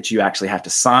fact that you actually have to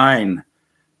sign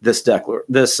this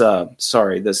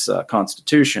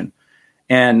Constitution.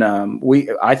 And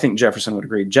I think Jefferson would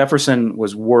agree. Jefferson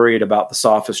was worried about the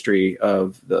sophistry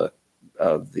of the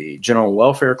General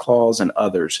Welfare Clause and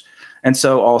others, and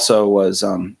so also was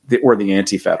the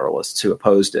Anti-Federalists who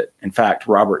opposed it. In fact,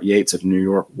 Robert Yates of New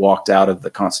York walked out of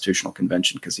the Constitutional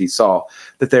Convention because he saw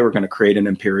that they were going to create an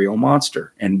imperial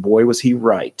monster, and boy, was he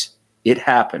right. It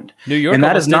happened. New York and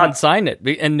that almost is not didn't sign it,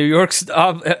 and New York's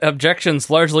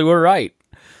objections largely were right.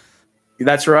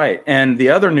 That's right. And the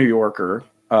other New Yorker,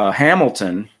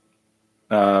 Hamilton,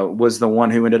 was the one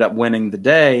who ended up winning the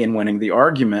day and winning the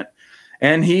argument.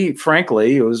 And he,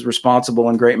 frankly, was responsible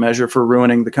in great measure for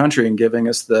ruining the country and giving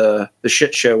us the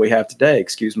shit show we have today.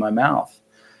 Excuse my mouth.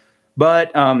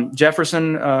 But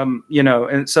Jefferson,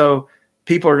 and so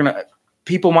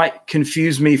people might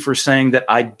confuse me for saying that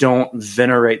I don't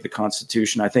venerate the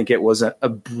Constitution. I think it was a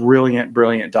brilliant,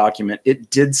 brilliant document.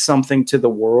 It did something to the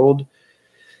world.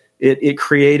 It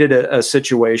created a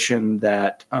situation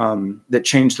that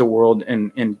changed the world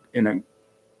in a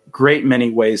great many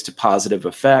ways to positive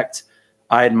effect.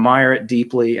 I admire it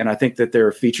deeply, and I think that there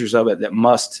are features of it that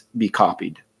must be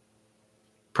copied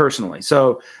personally.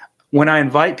 So when I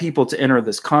invite people to enter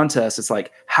this contest, it's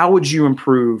like, how would you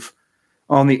improve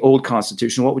on the old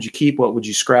Constitution? What would you keep? What would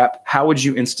you scrap? How would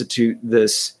you institute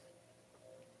this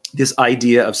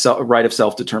idea of right of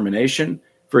self-determination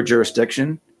for a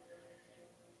jurisdiction?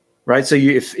 Right. So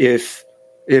if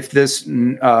this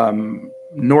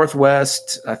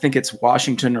Northwest, I think it's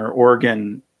Washington or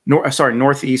Oregon,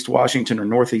 Northeast Washington or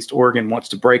Northeast Oregon wants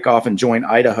to break off and join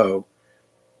Idaho,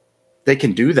 they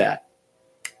can do that.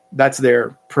 That's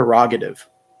their prerogative.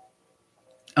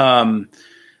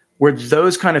 Where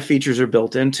those kind of features are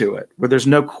built into it, where there's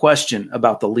no question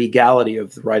about the legality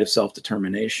of the right of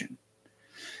self-determination.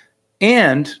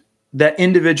 And that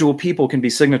individual people can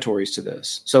be signatories to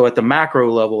this. So at the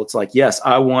macro level, it's like, yes,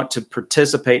 I want to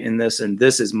participate in this, and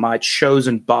this is my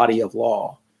chosen body of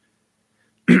law.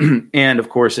 And of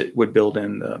course, it would build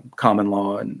in the common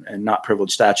law and not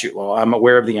privileged statute law. I'm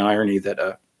aware of the irony that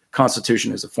a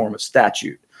constitution is a form of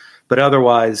statute, but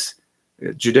otherwise,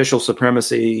 judicial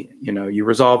supremacy, you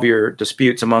resolve your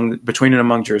disputes between and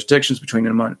among jurisdictions, between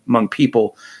and among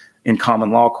people in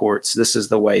common law courts. This is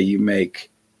the way you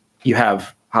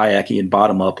have Hayekian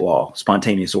bottom-up law,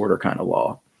 spontaneous order kind of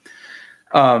law.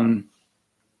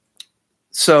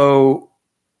 So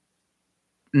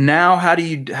now, how do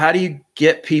you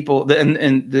get people?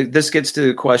 And this gets to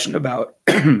the question about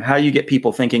how you get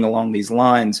people thinking along these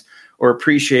lines or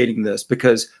appreciating this,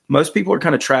 because most people are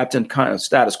kind of trapped in kind of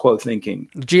status quo thinking.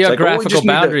 Geographical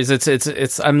boundaries.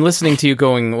 It's. I'm listening to you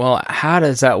going, well, how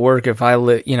does that work? If I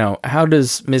live, how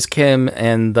does Ms. Kim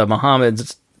and the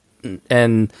Mohammeds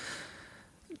and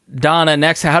Donna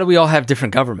next, how do we all have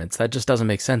different governments? That just doesn't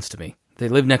make sense to me. They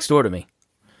live next door to me.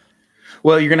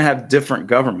 Well, you're going to have different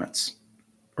governments,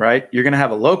 right? You're going to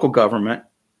have a local government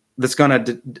that's going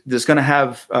to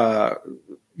have,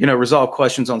 resolve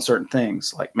questions on certain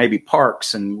things, like maybe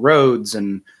parks and roads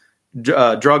and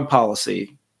drug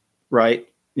policy, right?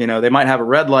 They might have a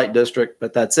red light district,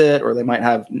 but that's it. Or they might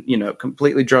have,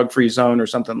 completely drug-free zone or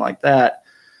something like that.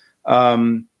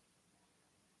 And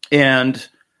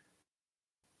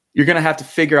you're going to have to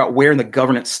figure out where in the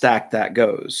governance stack that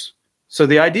goes. So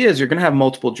the idea is you're going to have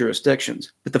multiple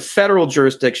jurisdictions, but the federal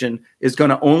jurisdiction is going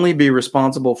to only be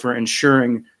responsible for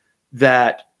ensuring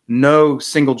that no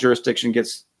single jurisdiction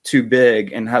gets too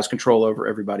big and has control over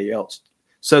everybody else,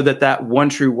 so that one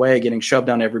true way getting shoved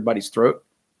down everybody's throat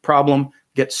problem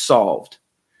gets solved.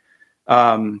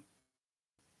 Now,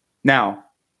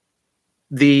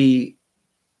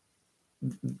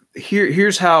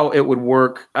 here's how it would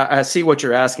work. I see what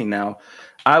you're asking now.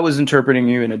 I was interpreting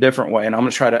you in a different way, and I'm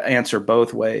going to try to answer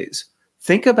both ways.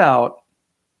 think about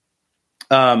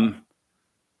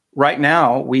right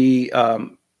now,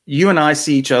 you and I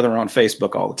see each other on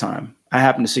Facebook all the time. I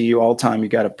happen to see you all the time. You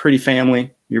got a pretty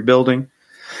family you're building.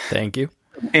 Thank you.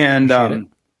 And every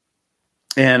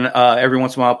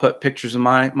once in a while, I'll put pictures of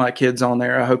my kids on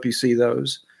there. I hope you see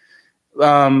those.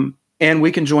 And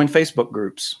we can join Facebook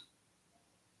groups,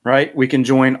 right? We can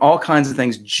join all kinds of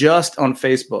things just on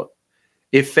Facebook.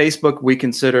 If Facebook we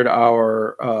considered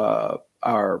our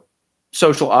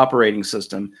social operating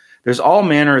system, there's all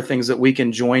manner of things that we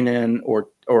can join in or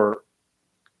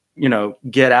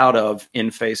get out of in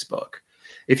Facebook.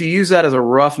 If you use that as a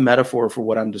rough metaphor for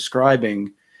what I'm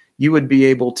describing, you would be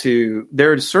able to,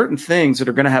 there are certain things that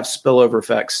are going to have spillover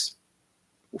effects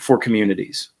for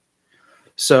communities.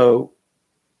 So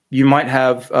you might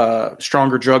have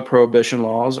stronger drug prohibition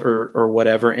laws or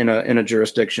whatever in a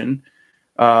jurisdiction.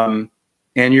 And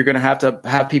you're going to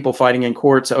have people fighting in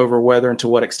courts over whether and to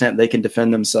what extent they can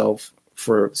defend themselves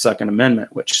for Second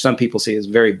Amendment, which some people see as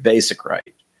very basic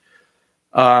right.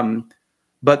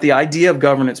 But the idea of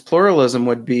governance pluralism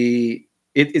would be,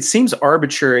 it seems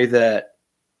arbitrary that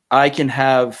I can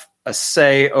have a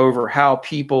say over how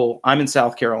people, I'm in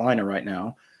South Carolina right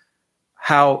now,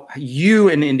 how you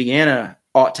in Indiana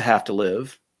ought to have to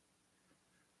live,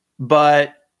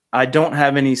 but I don't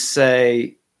have any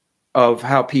say of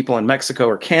how people in Mexico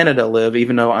or Canada live,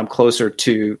 even though I'm closer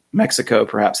to Mexico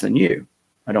perhaps than you.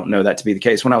 I don't know that to be the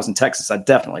case. When I was in Texas, I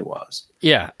definitely was.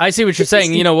 Yeah, I see what you're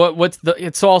saying. You know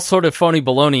it's all sort of phony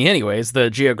baloney anyways, the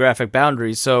geographic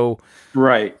boundaries. So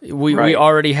we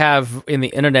already have in the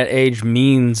internet age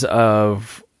means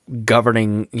of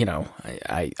governing,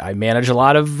 I manage a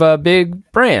lot of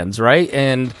big brands, right?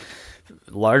 And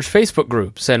large Facebook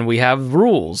groups, and we have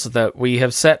rules that we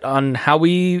have set on how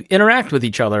we interact with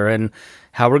each other and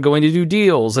how we're going to do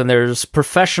deals. And there's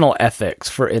professional ethics,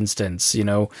 for instance,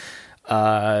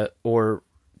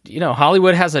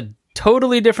 Hollywood has a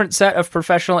totally different set of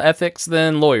professional ethics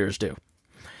than lawyers do.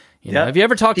 Have you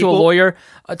ever talked to a lawyer?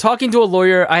 Talking to a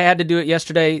lawyer, I had to do it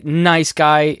yesterday. Nice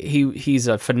guy. He's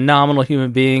a phenomenal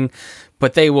human being,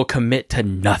 but they will commit to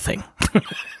nothing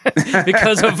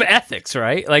because of ethics,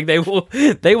 right? Like they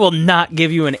will not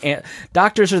give you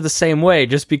doctors are the same way,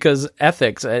 just because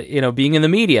ethics, being in the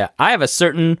media, I have a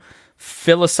certain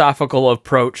philosophical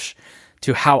approach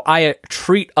to how I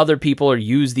treat other people or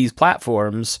use these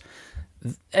platforms,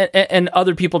 and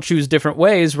other people choose different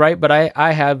ways, right? But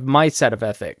I have my set of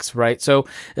ethics, right? So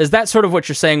is that sort of what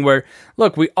you're saying where,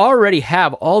 look, we already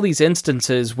have all these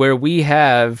instances where we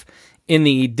have, in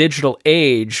the digital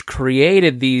age,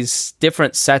 created these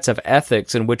different sets of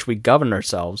ethics in which we govern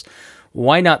ourselves.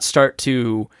 Why not start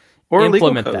to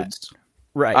implement that?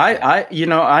 Right.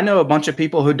 I know a bunch of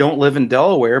people who don't live in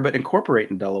Delaware, but incorporate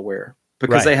in Delaware.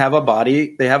 Because they have a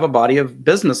body of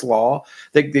business law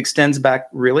that extends back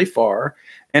really far,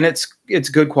 and it's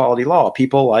good quality law.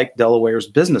 People like Delaware's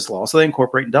business law, so they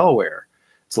incorporate in Delaware.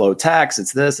 It's low tax.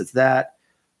 It's this. It's that.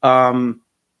 There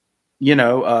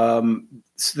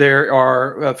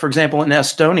are, for example, in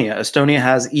Estonia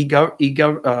has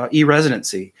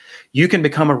e-residency. You can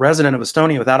become a resident of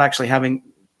Estonia without actually having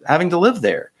to live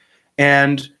there,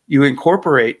 and you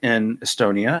incorporate in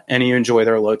Estonia and you enjoy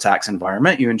their low tax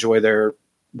environment. You enjoy their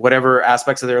whatever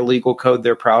aspects of their legal code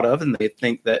they're proud of. And they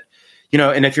think that,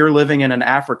 and if you're living in an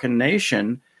African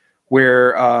nation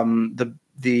where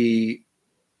the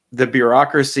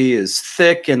bureaucracy is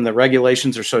thick and the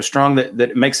regulations are so strong that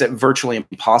it makes it virtually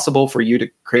impossible for you to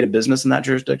create a business in that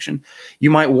jurisdiction,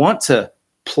 you might want to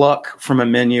pluck from a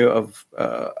menu of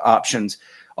options.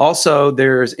 Also,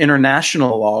 there's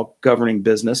international law governing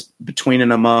business between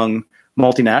and among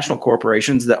multinational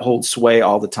corporations that hold sway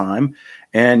all the time.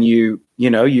 And when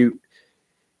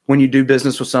you do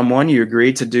business with someone, you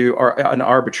agree to do an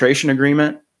arbitration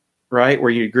agreement, right?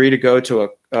 Where you agree to go to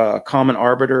a common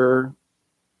arbiter,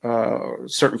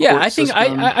 certain. Yeah, court I think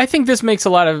system. I think this makes a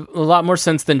lot more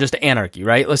sense than just anarchy,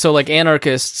 right? So like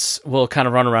anarchists will kind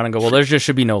of run around and go, well, there just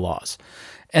should be no laws,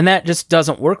 and that just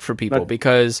doesn't work for people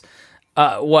because.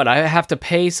 I have to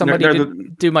pay somebody to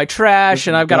do my trash,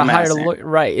 and I've got to hire a lawyer.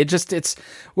 Right. It's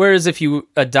whereas if you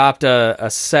adopt a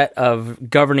set of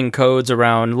governing codes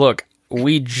around, look,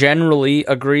 we generally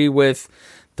agree with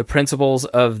the principles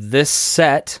of this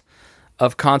set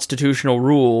of constitutional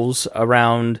rules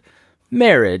around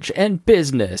marriage and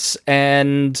business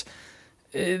and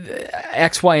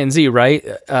X, Y, and Z, right?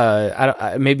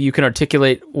 Maybe you can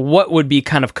articulate what would be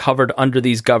kind of covered under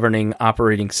these governing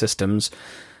operating systems.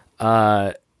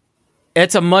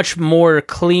 It's a much more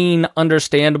clean,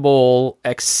 understandable,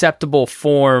 acceptable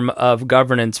form of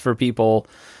governance for people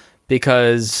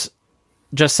because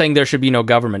just saying there should be no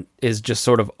government is just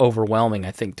sort of overwhelming,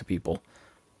 I think, to people.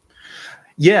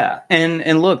 Yeah,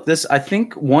 and look, I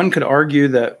think one could argue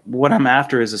that what I'm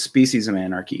after is a species of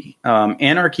anarchy.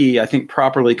 Anarchy, I think,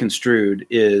 properly construed,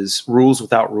 is rules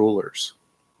without rulers,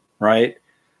 right?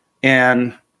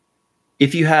 And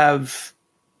if you have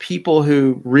people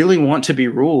who really want to be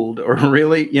ruled, or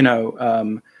really,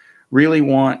 really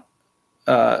want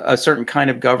a certain kind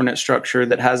of governance structure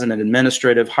that has an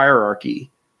administrative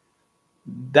hierarchy,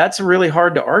 that's really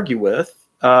hard to argue with,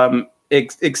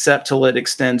 except till it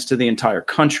extends to the entire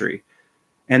country,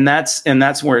 and that's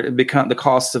where it the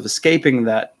costs of escaping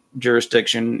that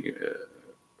jurisdiction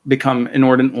become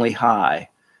inordinately high.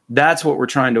 That's what we're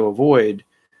trying to avoid.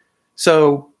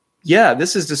 So, yeah,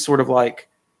 this is sort of like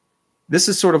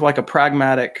a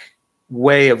pragmatic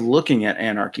way of looking at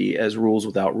anarchy as rules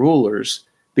without rulers.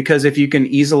 Because if you can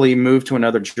easily move to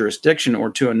another jurisdiction or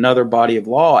to another body of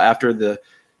law after the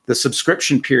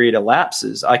subscription period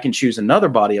elapses, I can choose another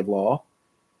body of law.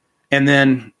 And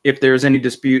then if there's any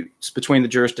disputes between the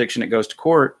jurisdiction, it goes to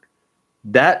court.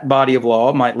 That body of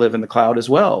law might live in the cloud as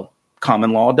well.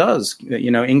 Common law does.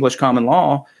 English common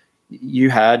law, you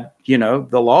had,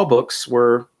 the law books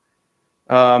were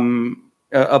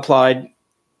applied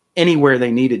anywhere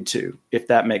they needed to, if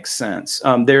that makes sense.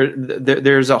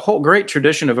 There's a whole great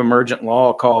tradition of emergent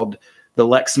law called the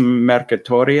lex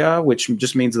mercatoria, which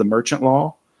just means the merchant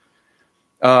law.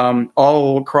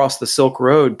 All across the Silk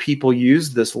Road, people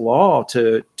used this law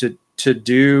to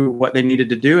do what they needed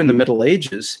to do in the Middle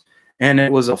Ages, and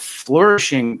it was a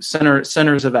flourishing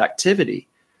centers of activity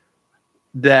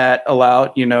that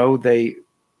allowed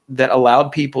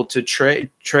people to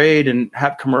trade and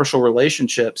have commercial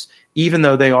relationships, even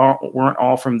though they weren't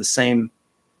all from the same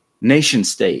nation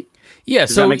state. Yeah.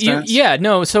 Does that make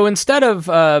sense? So instead of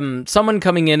someone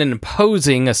coming in and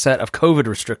imposing a set of COVID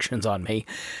restrictions on me,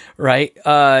 right?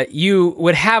 You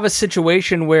would have a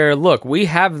situation where, look, we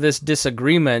have this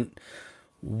disagreement.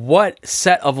 What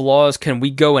set of laws can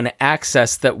we go and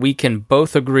access that we can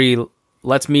both agree,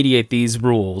 let's mediate these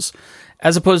rules,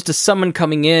 as opposed to someone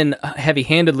coming in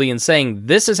heavy-handedly and saying,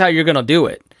 this is how you're going to do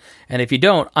it. And if you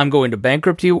don't, I'm going to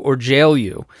bankrupt you or jail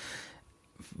you.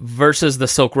 Versus the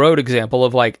Silk Road example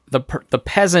of like the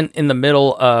peasant in the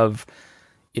middle of,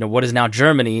 what is now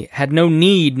Germany had no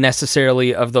need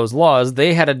necessarily of those laws.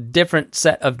 They had a different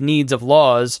set of needs of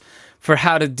laws for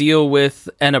how to deal with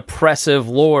an oppressive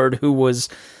lord who was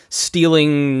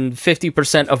stealing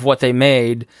 50% of what they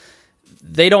made.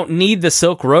 They don't need the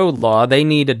Silk Road law. They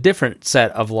need a different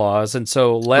set of laws. And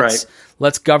so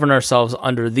let's govern ourselves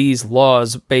under these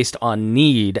laws based on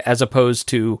need as opposed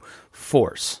to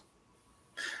force.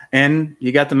 And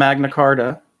you got the Magna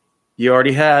Carta. You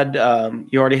already had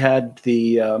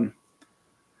the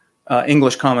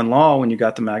English common law when you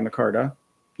got the Magna Carta.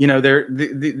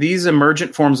 These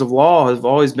emergent forms of law have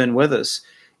always been with us.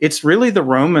 It's really the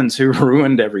Romans who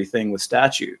ruined everything with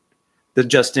statute, the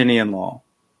Justinian law.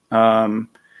 And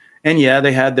yeah,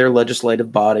 they had their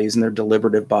legislative bodies and their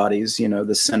deliberative bodies,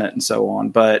 the Senate and so on.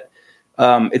 But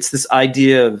it's this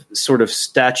idea of sort of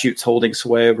statutes holding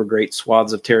sway over great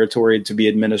swaths of territory to be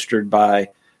administered by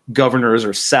governors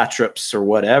or satraps or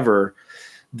whatever,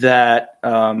 that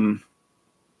the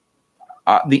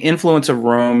influence of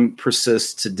Rome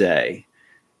persists today.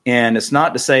 And it's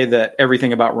not to say that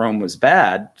everything about Rome was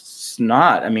bad. It's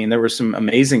not. I mean, there were some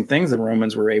amazing things the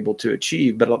Romans were able to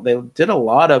achieve, but they did a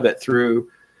lot of it through,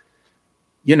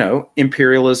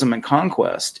 imperialism and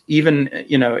conquest. Even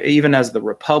as the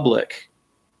Republic,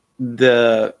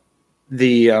 the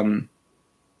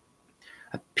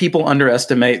people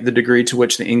underestimate the degree to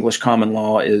which the English common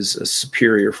law is a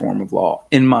superior form of law,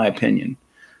 in my opinion.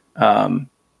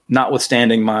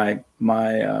 Notwithstanding my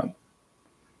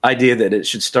idea that it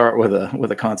should start with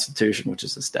a constitution, which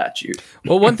is a statute.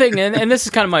 Well, one thing, and this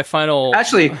is kind of my final.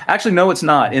 Actually, no, it's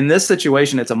not. In this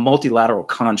situation, it's a multilateral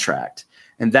contract.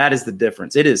 And that is the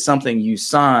difference. It is something you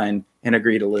sign and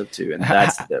agree to live to, and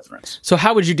that's the difference. So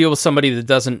how would you deal with somebody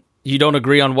that you don't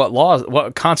agree on what laws,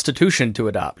 what constitution to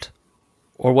adopt,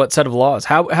 or what set of laws?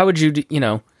 How would you,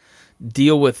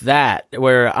 deal with that,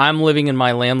 where I'm living in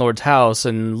my landlord's house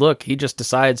and look, he just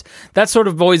decides. That's sort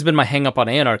of always been my hang up on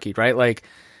anarchy, right? Like,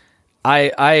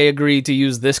 I agree to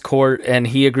use this court and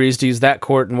he agrees to use that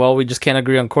court, and we just can't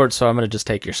agree on court, so I'm going to just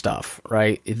take your stuff,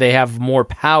 right? They have more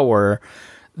power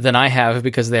than I have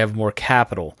because they have more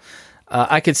capital.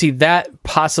 I could see that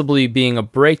possibly being a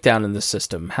breakdown in the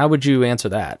system. How would you answer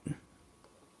that?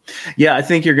 Yeah, I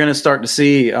think you're going to start to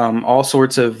see all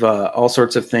sorts of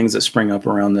things that spring up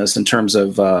around this in terms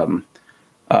of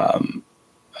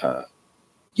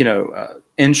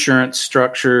insurance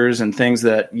structures and things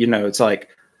that it's like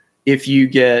if you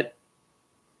get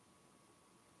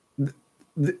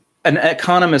an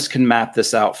economist can map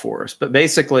this out for us, but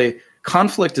basically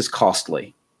conflict is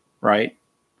costly, right?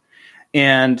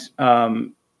 And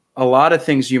a lot of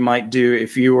things you might do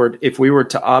if we were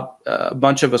to a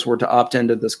bunch of us were to opt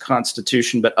into this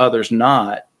Constitution, but others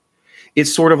not.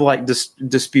 It's sort of like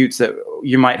disputes that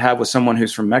you might have with someone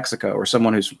who's from Mexico or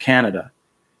someone who's from Canada.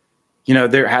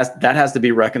 That has to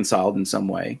be reconciled in some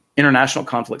way. International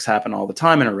conflicts happen all the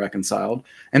time and are reconciled,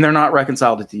 and they're not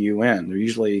reconciled at the UN. They're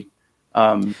usually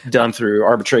done through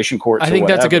arbitration courts. I think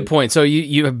that's a good point. So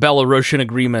you have Belarusian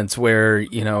agreements where,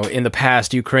 in the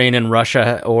past, Ukraine and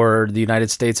Russia or the United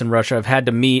States and Russia have had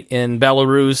to meet in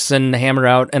Belarus and hammer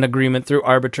out an agreement through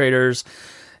arbitrators.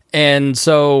 And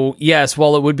so, yes,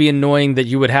 while it would be annoying that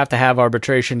you would have to have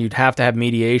arbitration, you'd have to have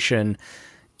mediation,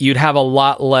 you'd have a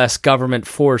lot less government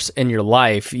force in your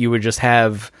life. You would just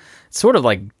have sort of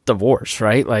like divorce,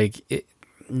 right? Like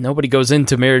nobody goes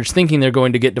into marriage thinking they're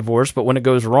going to get divorced, but when it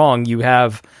goes wrong, you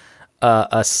have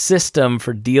a system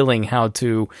for dealing how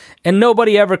to, and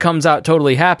nobody ever comes out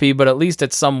totally happy, but at least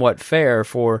it's somewhat fair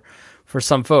for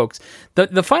some folks.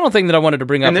 The final thing that I wanted to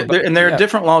bring up, and there are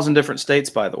different laws in different states,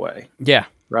 by the way. Yeah.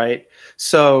 Right.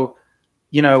 So,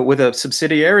 with a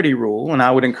subsidiarity rule, and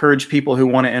I would encourage people who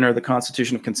want to enter the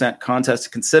Constitution of Consent contest to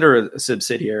consider a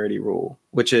subsidiarity rule,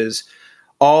 which is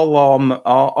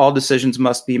all decisions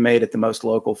must be made at the most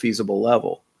local feasible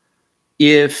level.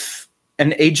 If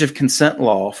an age of consent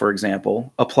law, for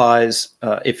example, applies,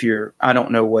 if you're, I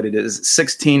don't know what it is,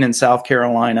 16 in South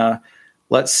Carolina,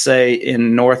 let's say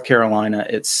in North Carolina,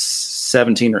 it's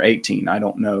 17 or 18. I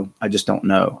don't know. I just don't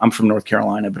know. I'm from North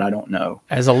Carolina, but I don't know.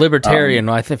 As a libertarian,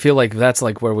 I feel like that's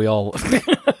like where we all,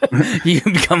 you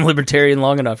become libertarian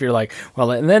long enough. You're like,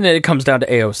 well, and then it comes down to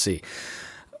AOC.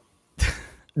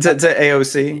 To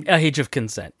AOC? Age of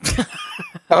consent.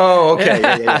 Oh, okay.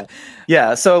 Yeah.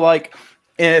 Yeah. So like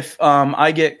if I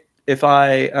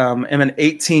am an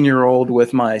 18-year-old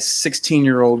with my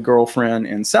 16-year-old girlfriend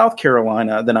in South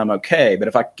Carolina, then I'm okay. But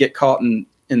if I get caught in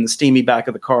the steamy back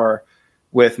of the car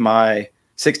with my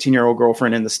 16-year-old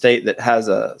girlfriend in the state that has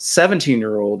a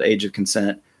 17-year-old age of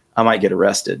consent, I might get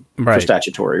arrested for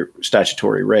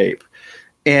statutory rape.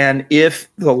 And if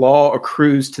the law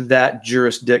accrues to that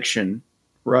jurisdiction,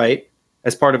 right,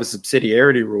 as part of a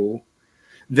subsidiarity rule,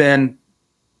 then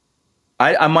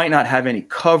I might not have any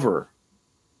cover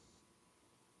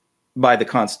by the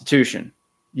Constitution.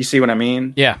 You see what I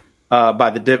mean? Yeah.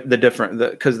 By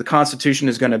because the Constitution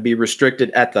is going to be restricted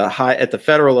at the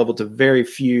federal level to very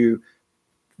few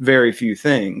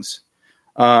things,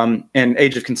 and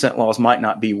age of consent laws might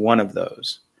not be one of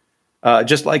those.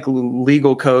 Just like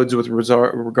legal codes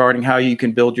regarding how you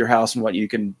can build your house and what you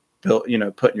can build,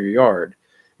 put in your yard.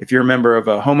 If you're a member of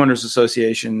a homeowners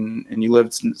association and you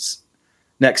live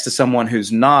next to someone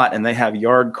who's not, and they have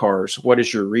yard cars, what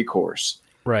is your recourse?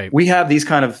 Right. We have these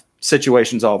kind of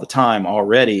situations all the time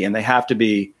already, and they have to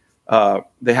be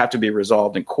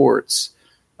resolved in courts.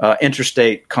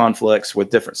 Interstate conflicts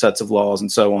with different sets of laws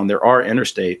and so on. There are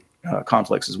interstate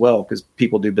conflicts as well because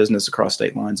people do business across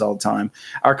state lines all the time.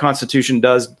 Our Constitution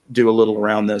does do a little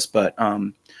around this, but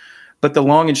the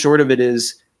long and short of it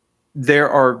is there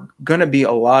are going to be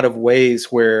a lot of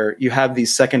ways where you have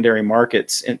these secondary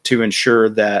markets to ensure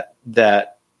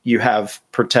that you have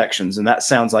protections. And that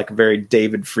sounds like a very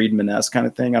David Friedman-esque kind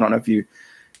of thing. I don't know if you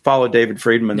follow David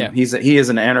Friedman. Yeah. He is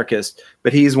an anarchist,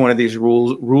 but he's one of these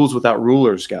rules without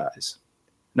rulers guys.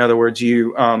 In other words,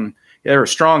 there are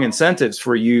strong incentives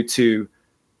for you to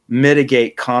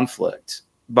mitigate conflict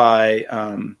by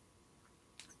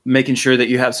making sure that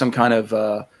you have some kind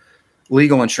of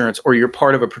legal insurance, or you're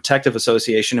part of a protective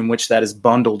association in which that is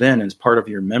bundled in as part of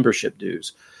your membership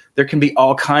dues. There can be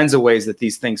all kinds of ways that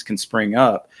these things can spring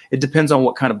up. It depends on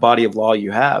what kind of body of law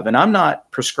you have. And I'm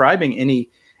not prescribing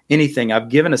anything. I've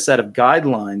given a set of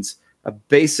guidelines, a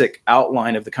basic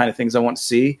outline of the kind of things I want to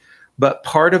see. But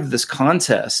part of this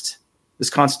contest, this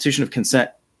Constitution of Consent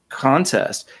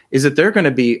contest, is that there are going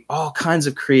to be all kinds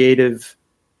of creative.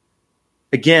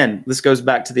 Again, this goes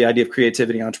back to the idea of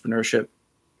creativity,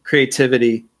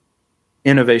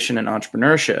 innovation, and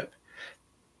entrepreneurship,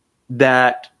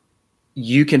 that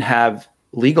you can have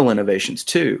legal innovations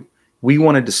too. We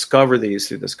want to discover these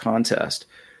through this contest.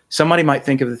 Somebody might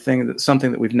think of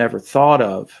something that we've never thought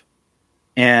of,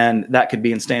 and that could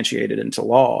be instantiated into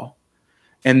law.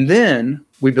 And then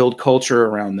we build culture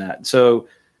around that. So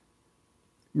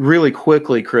really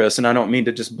quickly, Chris, and I don't mean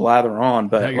to just blather on,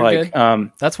 but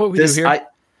that's what we do here.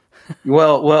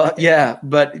 Well, yeah,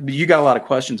 but you got a lot of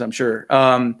questions, I'm sure.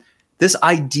 This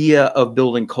idea of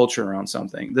building culture around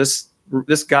something, this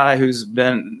guy who's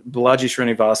been Balaji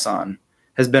Srinivasan,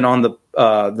 has been on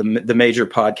the major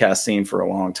podcast scene for a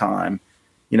long time.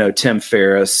 You know, Tim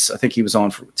Ferriss, I think he was on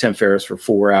for Tim Ferriss for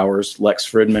 4 hours, Lex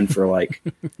Fridman for like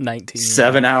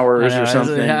 7 hours or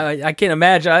something. I can't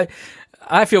imagine.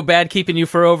 I feel bad keeping you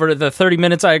for over the 30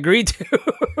 minutes I agreed to.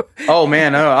 Oh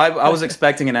man, no, I was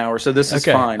expecting an hour, so this is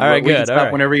fine. All right, we good. can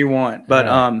stop whenever you want.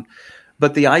 But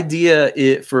but the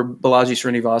idea for Balaji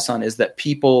Srinivasan is that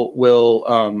people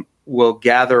will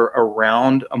gather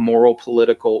around a moral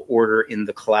political order in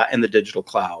the digital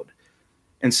cloud.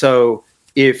 And so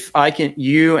if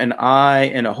you and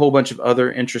I and a whole bunch of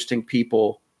other interesting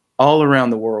people all around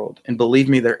the world, and believe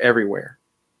me, they're everywhere,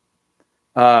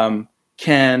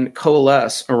 can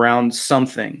coalesce around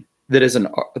something that is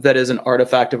an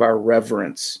artifact of our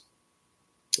reverence,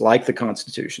 like the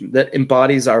Constitution, that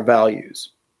embodies our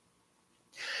values.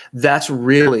 That's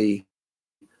really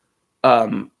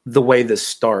the way this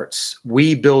starts.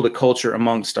 We build a culture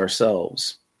amongst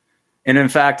ourselves. And in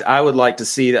fact, I would like to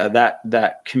see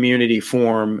that community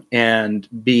form and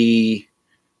be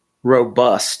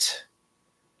robust.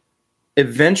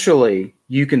 Eventually,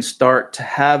 you can start to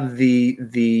have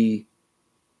the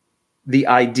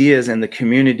ideas and the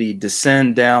community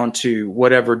descend down to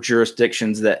whatever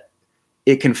jurisdictions that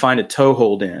it can find a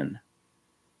toehold in.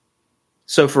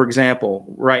 So, for example,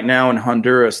 right now in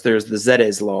Honduras, there's the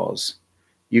ZEDES laws.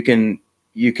 You can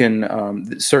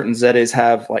certain ZEDES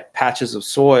have like patches of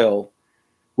soil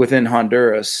within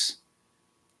Honduras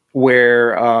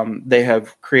where they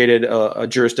have created a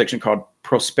jurisdiction called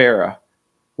Prospera,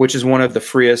 which is one of the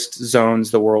freest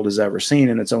zones the world has ever seen,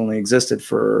 and it's only existed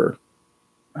for,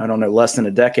 I don't know, less than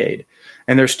a decade.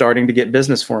 And they're starting to get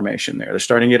business formation there. They're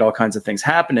starting to get all kinds of things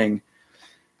happening.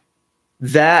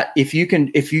 That if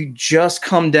you just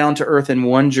come down to earth in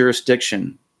one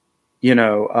jurisdiction,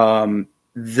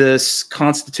 this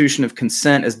Constitution of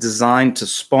Consent is designed to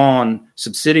spawn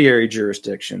subsidiary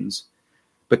jurisdictions,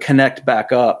 but connect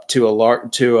back up to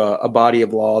a body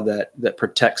of law that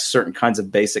protects certain kinds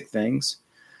of basic things.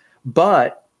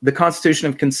 But the Constitution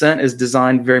of Consent is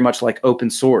designed very much like open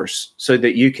source, so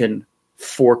that you can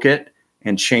fork it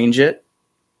and change it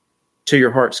to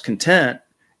your heart's content.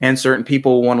 And certain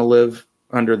people want to live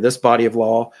under this body of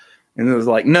law. And it was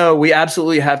like, no, we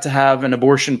absolutely have to have an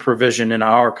abortion provision in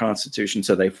our Constitution.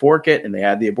 So they fork it and they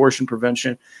add the abortion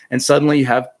prevention. And suddenly you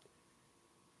have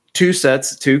two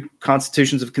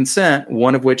constitutions of consent,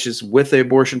 one of which is with the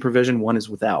abortion provision, one is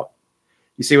without.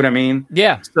 You see what I mean?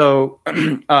 Yeah. So, but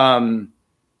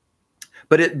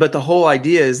the whole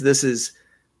idea is this is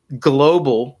a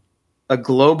global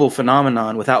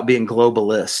phenomenon without being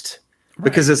globalist, right?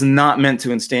 Because it's not meant to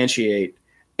instantiate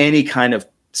any kind of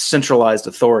centralized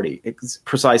authority. It's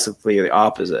precisely the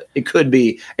opposite. It could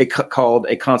be called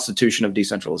a constitution of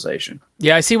decentralization.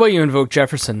 Yeah, I see why you invoke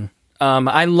Jefferson.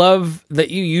 I love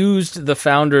that you used the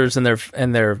founders and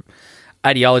their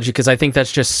ideology, because I think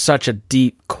that's just such a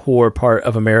deep core part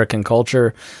of American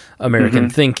culture,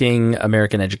 American thinking,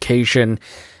 American education,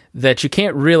 that you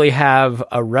can't really have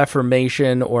a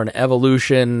reformation or an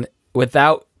evolution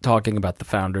without talking about the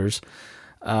founders.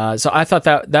 So I thought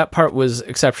that part was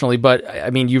exceptionally, but I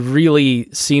mean, you really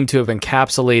seem to have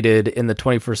encapsulated in the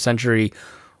 21st century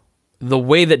the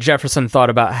way that Jefferson thought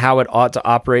about how it ought to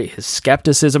operate, his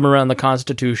skepticism around the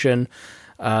Constitution.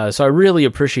 So I really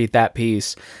appreciate that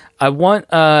piece. I want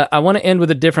to end with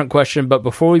a different question, but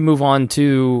before we move on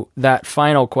to that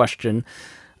final question,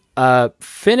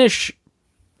 finish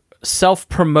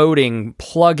self-promoting,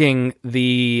 plugging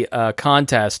the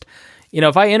contest.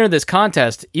 If I enter this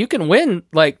contest, you can win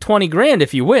like 20 grand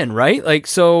if you win, right? Like,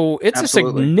 so it's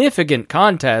Absolutely. A significant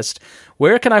contest.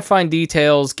 Where can I find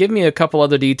details? Give me a couple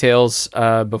other details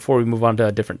before we move on to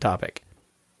a different topic.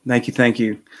 Thank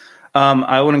you.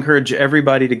 I would encourage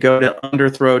everybody to go to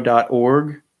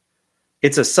underthrow.org.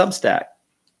 It's a Substack.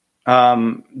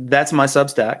 That's my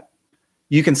Substack.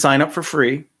 You can sign up for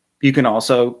free. You can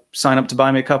also sign up to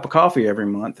buy me a cup of coffee every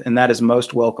month, and that is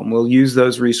most welcome. We'll use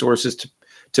those resources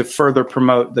to further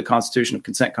promote the Constitution of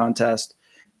Consent contest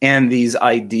and these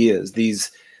ideas,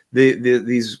 these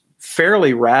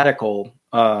fairly radical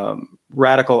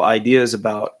ideas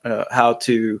about how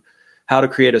to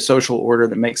create a social order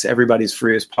that makes everybody as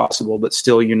free as possible, but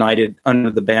still united under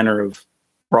the banner of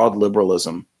broad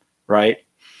liberalism, right?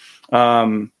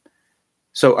 So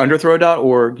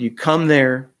underthrow.org, you come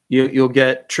there, you'll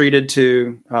get treated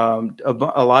to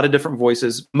a lot of different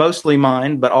voices, mostly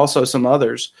mine, but also some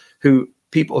others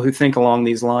people who think along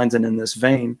these lines and in this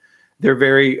vein. They're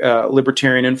very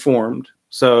libertarian informed,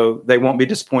 so they won't be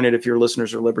disappointed if your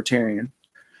listeners are libertarian.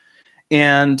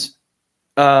 And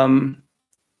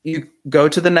you go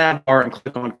to the nav bar and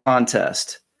click on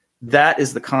contest. that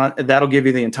is that'll give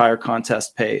you the entire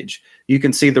contest page. You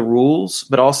can see the rules,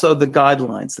 but also the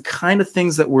guidelines, the kind of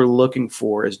things that we're looking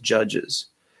for as judges.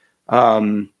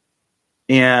 And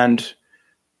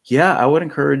yeah, I would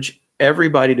encourage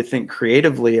everybody to think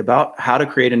creatively about how to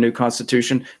create a new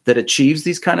constitution that achieves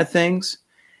these kind of things,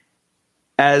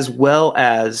 as well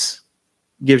as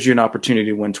gives you an opportunity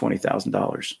to win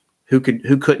 $20,000. Who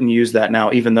couldn't use that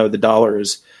now, even though the dollar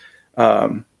is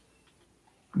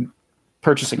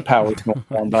purchasing power.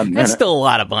 That's still a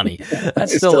lot of money.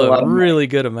 That's still a really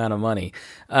good amount of money.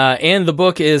 And the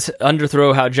book is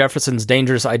Underthrow: How Jefferson's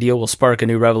Dangerous Ideal Will Spark a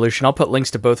New Revolution. I'll put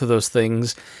links to both of those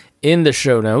things in the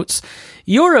show notes.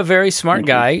 You're a very smart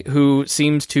guy who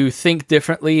seems to think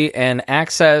differently and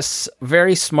access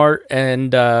very smart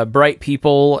and bright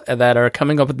people that are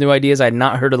coming up with new ideas. I had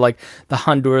not heard of like the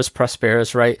Honduras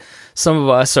Prosperous, right? Some of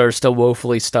us are still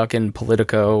woefully stuck in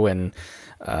Politico and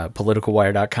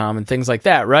politicalwire.com and things like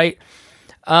that, right?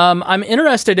 I'm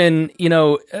interested in,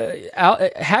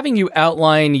 having you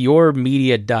outline your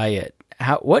media diet.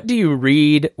 What do you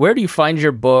read? Where do you find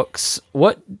your books?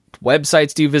 What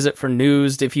websites do you visit for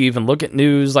news? If you even look at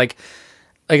news, like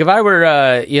if I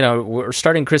were, we're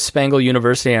starting Chris Spangle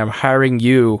University, and I'm hiring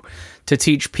you to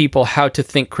teach people how to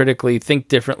think critically, think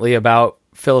differently about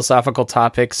philosophical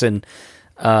topics and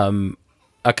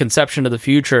a conception of the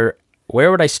future, where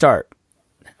would I start?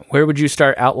 Where would you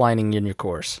start outlining in your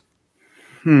course?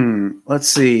 Let's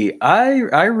see.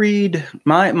 I read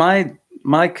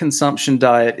my consumption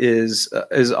diet is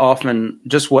often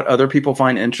just what other people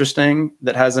find interesting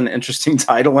that has an interesting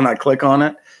title, and I click on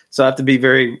it. So I have to be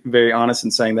very, very honest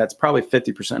in saying that's probably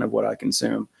 50% of what I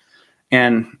consume,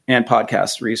 and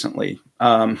podcasts recently.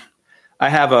 I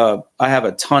have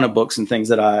a ton of books and things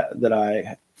that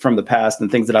I from the past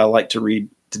and things that I like to read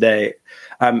today.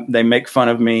 They make fun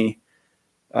of me.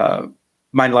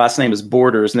 My last name is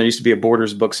Borders, and there used to be a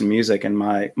Borders Books and Music, and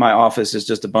my office is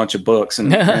just a bunch of books,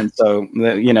 and so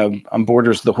I'm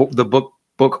Borders the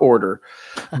book order.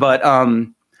 But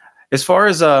as far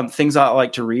as things I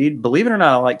like to read, believe it or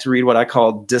not, I like to read what I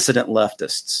call dissident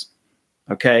leftists.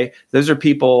 Okay, those are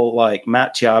people like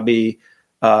Matt Taibbi,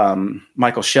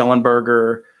 Michael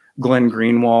Schellenberger, Glenn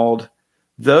Greenwald.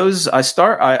 Those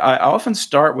I often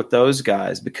start with those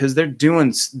guys because they're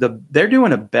doing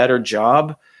a better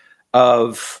job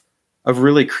of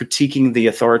really critiquing the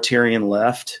authoritarian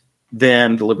left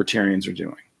than the libertarians are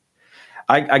doing.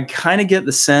 I kind of get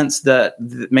the sense that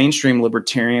the mainstream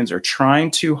libertarians are trying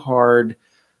too hard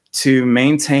to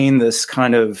maintain this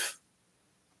kind of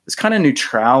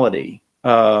neutrality,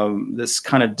 this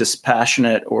kind of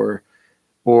dispassionate or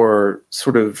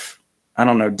sort of, I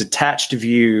don't know, detached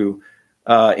view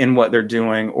in what they're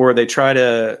doing, or they try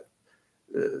to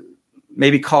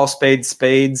maybe call spades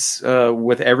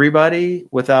with everybody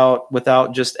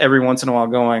without just every once in a while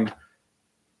going,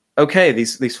 okay,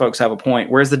 these folks have a point.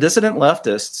 Whereas the dissident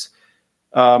leftists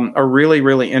are really,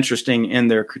 really interesting in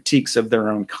their critiques of their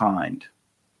own kind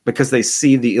because they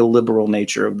see the illiberal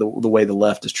nature of the way the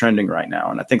left is trending right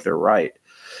now. And I think they're right.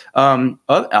 I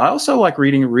also like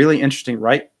reading really interesting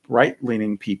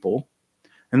right-leaning people.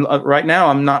 And right now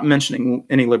I'm not mentioning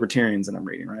any libertarians that I'm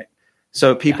reading, right?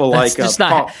 So people I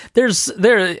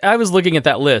was looking at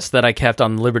that list that I kept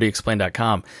on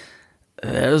libertyexplained.com.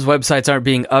 Those websites aren't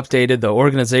being updated. The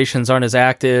organizations aren't as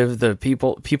active. The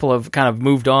people have kind of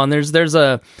moved on. There's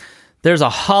a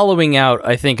hollowing out,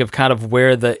 I think, of kind of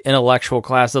where the intellectual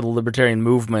class of the libertarian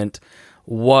movement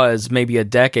was maybe a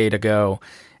decade ago.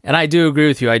 And I do agree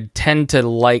with you. I tend to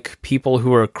like people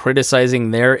who are criticizing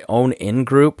their own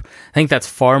in-group. I think that's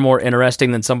far more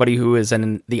interesting than somebody who is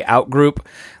in the out-group.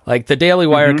 Like the Daily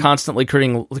Wire constantly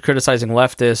criticizing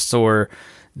leftists, or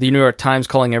the New York Times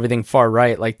calling everything far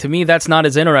right. Like, to me, that's not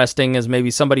as interesting as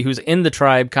maybe somebody who's in the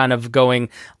tribe kind of going,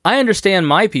 I understand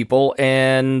my people,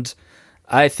 and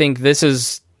I think this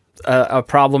is a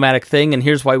problematic thing, and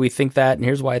here's why we think that, and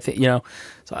here's why I think,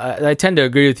 So I tend to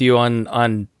agree with you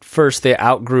on first the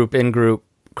out-group, in-group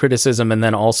criticism, and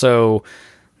then also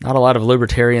not a lot of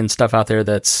libertarian stuff out there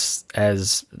that's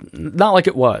as not like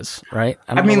it was, right?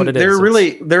 I mean, there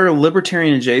are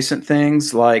libertarian adjacent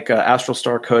things like Astral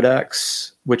Star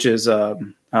Codex, which is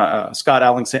Scott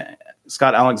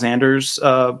Alexander's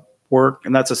work,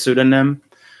 and that's a pseudonym.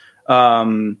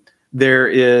 There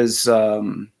is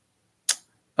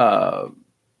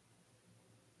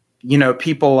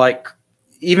people like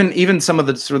even some of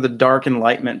the sort of the dark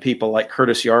enlightenment people like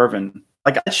Curtis Yarvin.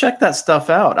 Like, I checked that stuff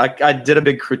out. I did a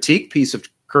big critique piece of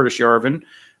Curtis Yarvin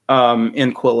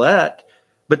in Quillette,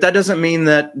 but that doesn't mean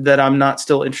that I'm not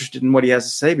still interested in what he has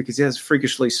to say, because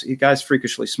he guy's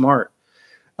freakishly smart.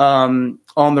 On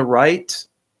the right,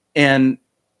 and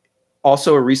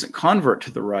also a recent convert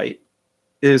to the right,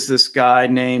 is this guy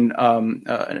named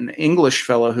an English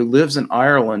fellow who lives in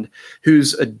Ireland,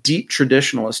 who's a deep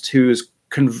traditionalist who is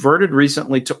converted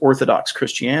recently to Orthodox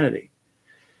Christianity.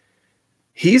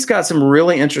 He's got some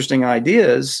really interesting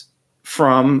ideas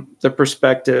from the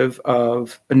perspective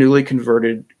of a newly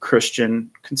converted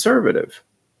Christian conservative.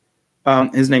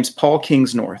 His name's Paul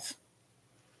Kingsnorth.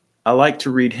 I like to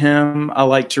read him. I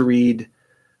like to read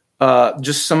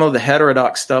just some of the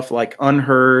heterodox stuff like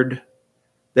Unheard.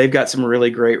 They've got some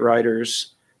really great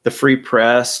writers. The Free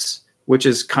Press, which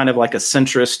is kind of like a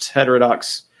centrist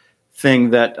heterodox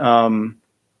thing that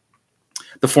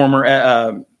the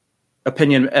former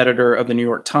opinion editor of the New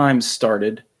York Times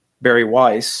started, Barry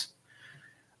Weiss.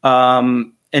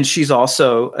 And she's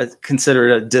also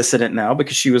considered a dissident now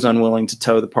because she was unwilling to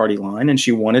toe the party line, and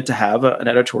she wanted to have an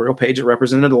editorial page that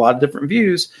represented a lot of different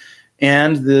views.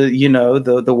 And the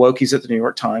wokies at the New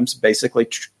York Times basically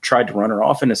tried to run her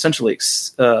off and essentially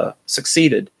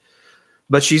succeeded.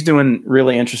 But she's doing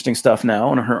really interesting stuff now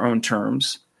on her own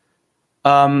terms.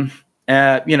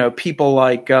 People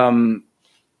like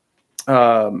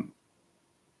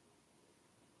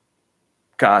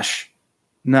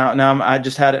Now I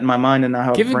just had it in my mind, and now I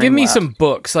have give me some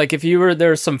books. Like if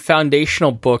there's some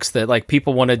foundational books that like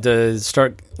people wanted to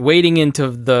start wading into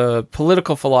the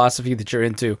political philosophy that you're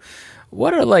into.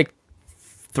 What are like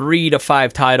 3 to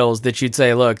 5 titles that you'd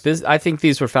say, look, I think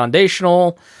these were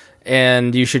foundational,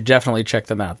 and you should definitely check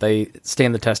them out. They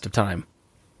stand the test of time.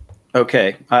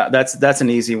 Okay, that's an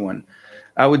easy one.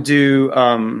 I would do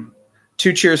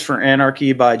 2 Cheers for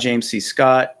Anarchy by James C.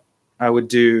 Scott. I would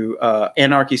do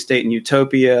Anarchy, State, and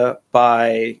Utopia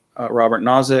by Robert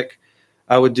Nozick.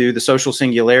 I would do The Social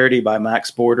Singularity by Max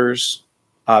Borders,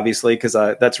 obviously, because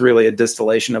that's really a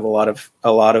distillation of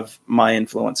a lot of my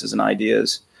influences and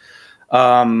ideas.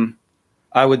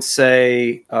 I would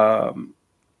say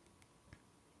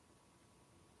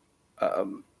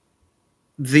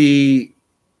the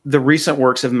recent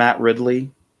works of Matt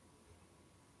Ridley.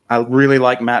 I really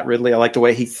like Matt Ridley. I like the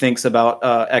way he thinks about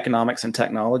economics and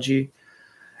technology.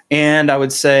 And I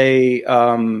would say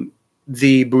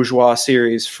the Bourgeois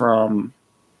series from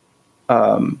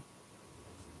Deirdre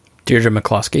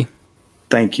McCloskey.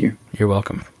 Thank you. You're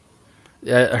welcome.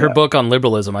 Her book on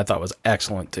liberalism I thought was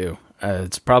excellent too.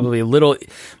 It's probably a little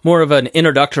more of an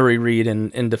introductory read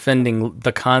in defending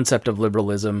the concept of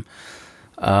liberalism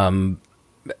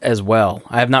as well.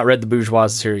 I have not read the Bourgeois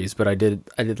series, but I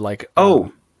did like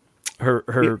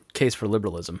her case for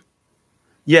liberalism.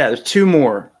 Yeah, there's two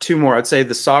more. I'd say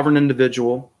The Sovereign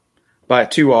Individual by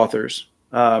 2 authors,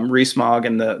 Rees-Mogg,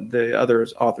 and the other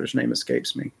author's name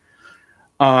escapes me.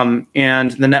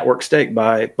 And The Network State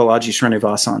by Balaji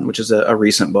Srinivasan, which is a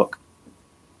recent book.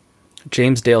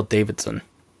 James Dale Davidson.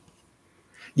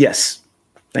 Yes.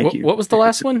 Thank you. What was the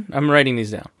last one? I'm writing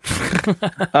these down.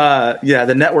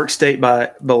 The Network State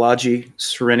by Balaji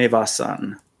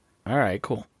Srinivasan. All right,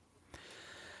 cool.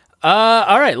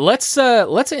 All right, let's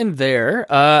end there.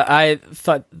 I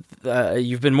thought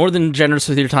you've been more than generous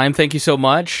with your time. Thank you so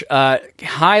much.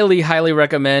 Highly, highly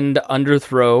recommend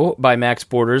Underthrow by Max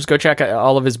Borders. Go check out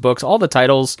all of his books. All the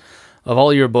titles of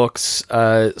all your books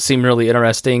seem really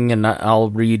interesting, and I'll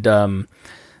read what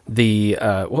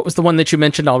was the one that you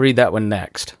mentioned? I'll read that one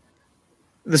next.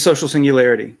 The Social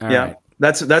Singularity. All yeah. Right.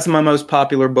 That's my most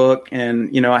popular book,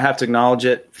 and I have to acknowledge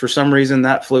it. For some reason,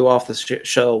 that flew off the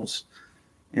shelves.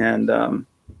 And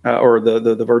or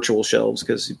the virtual shelves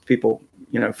because people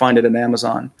find it at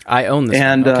Amazon. I own this.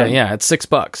 And okay, yeah, it's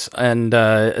 $6, and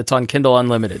it's on Kindle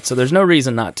Unlimited, so there's no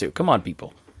reason not to. Come on,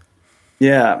 people.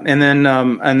 Yeah, and then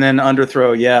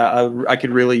Underthrow. Yeah, I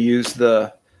could really use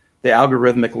the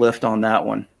algorithmic lift on that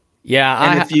one.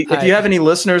 Yeah, and if you have any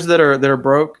listeners that are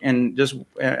broke and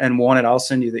want it, I'll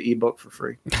send you the ebook for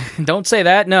free. Don't say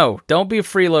that. No, don't be a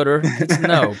freeloader.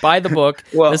 No, buy the book.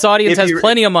 Well, this audience has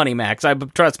plenty of money, Max.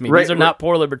 Trust me. These are not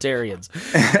poor libertarians.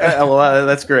 Well,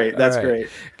 that's great. That's great.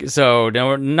 So no,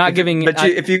 we're not giving. But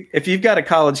if you've got a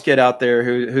college kid out there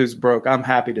who's broke, I'm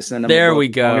happy to send them. There we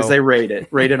go. Because they rate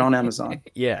it on Amazon.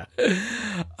 Yeah.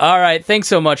 All right. Thanks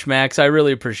so much, Max. I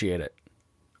really appreciate it.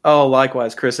 Oh,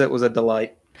 likewise, Chris. It was a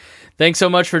delight. Thanks so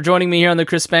much for joining me here on the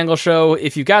Chris Spangle Show.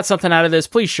 If you got something out of this,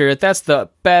 please share it. That's the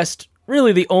best,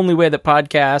 really the only way that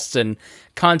podcasts and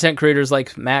content creators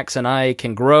like Max and I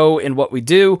can grow in what we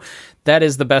do. That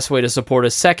is the best way to support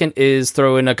us. Second is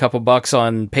throw in a couple bucks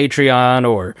on Patreon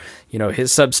or,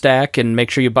 his Substack and make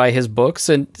sure you buy his books.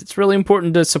 And it's really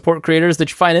important to support creators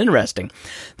that you find interesting.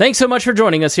 Thanks so much for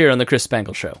joining us here on the Chris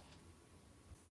Spangle Show.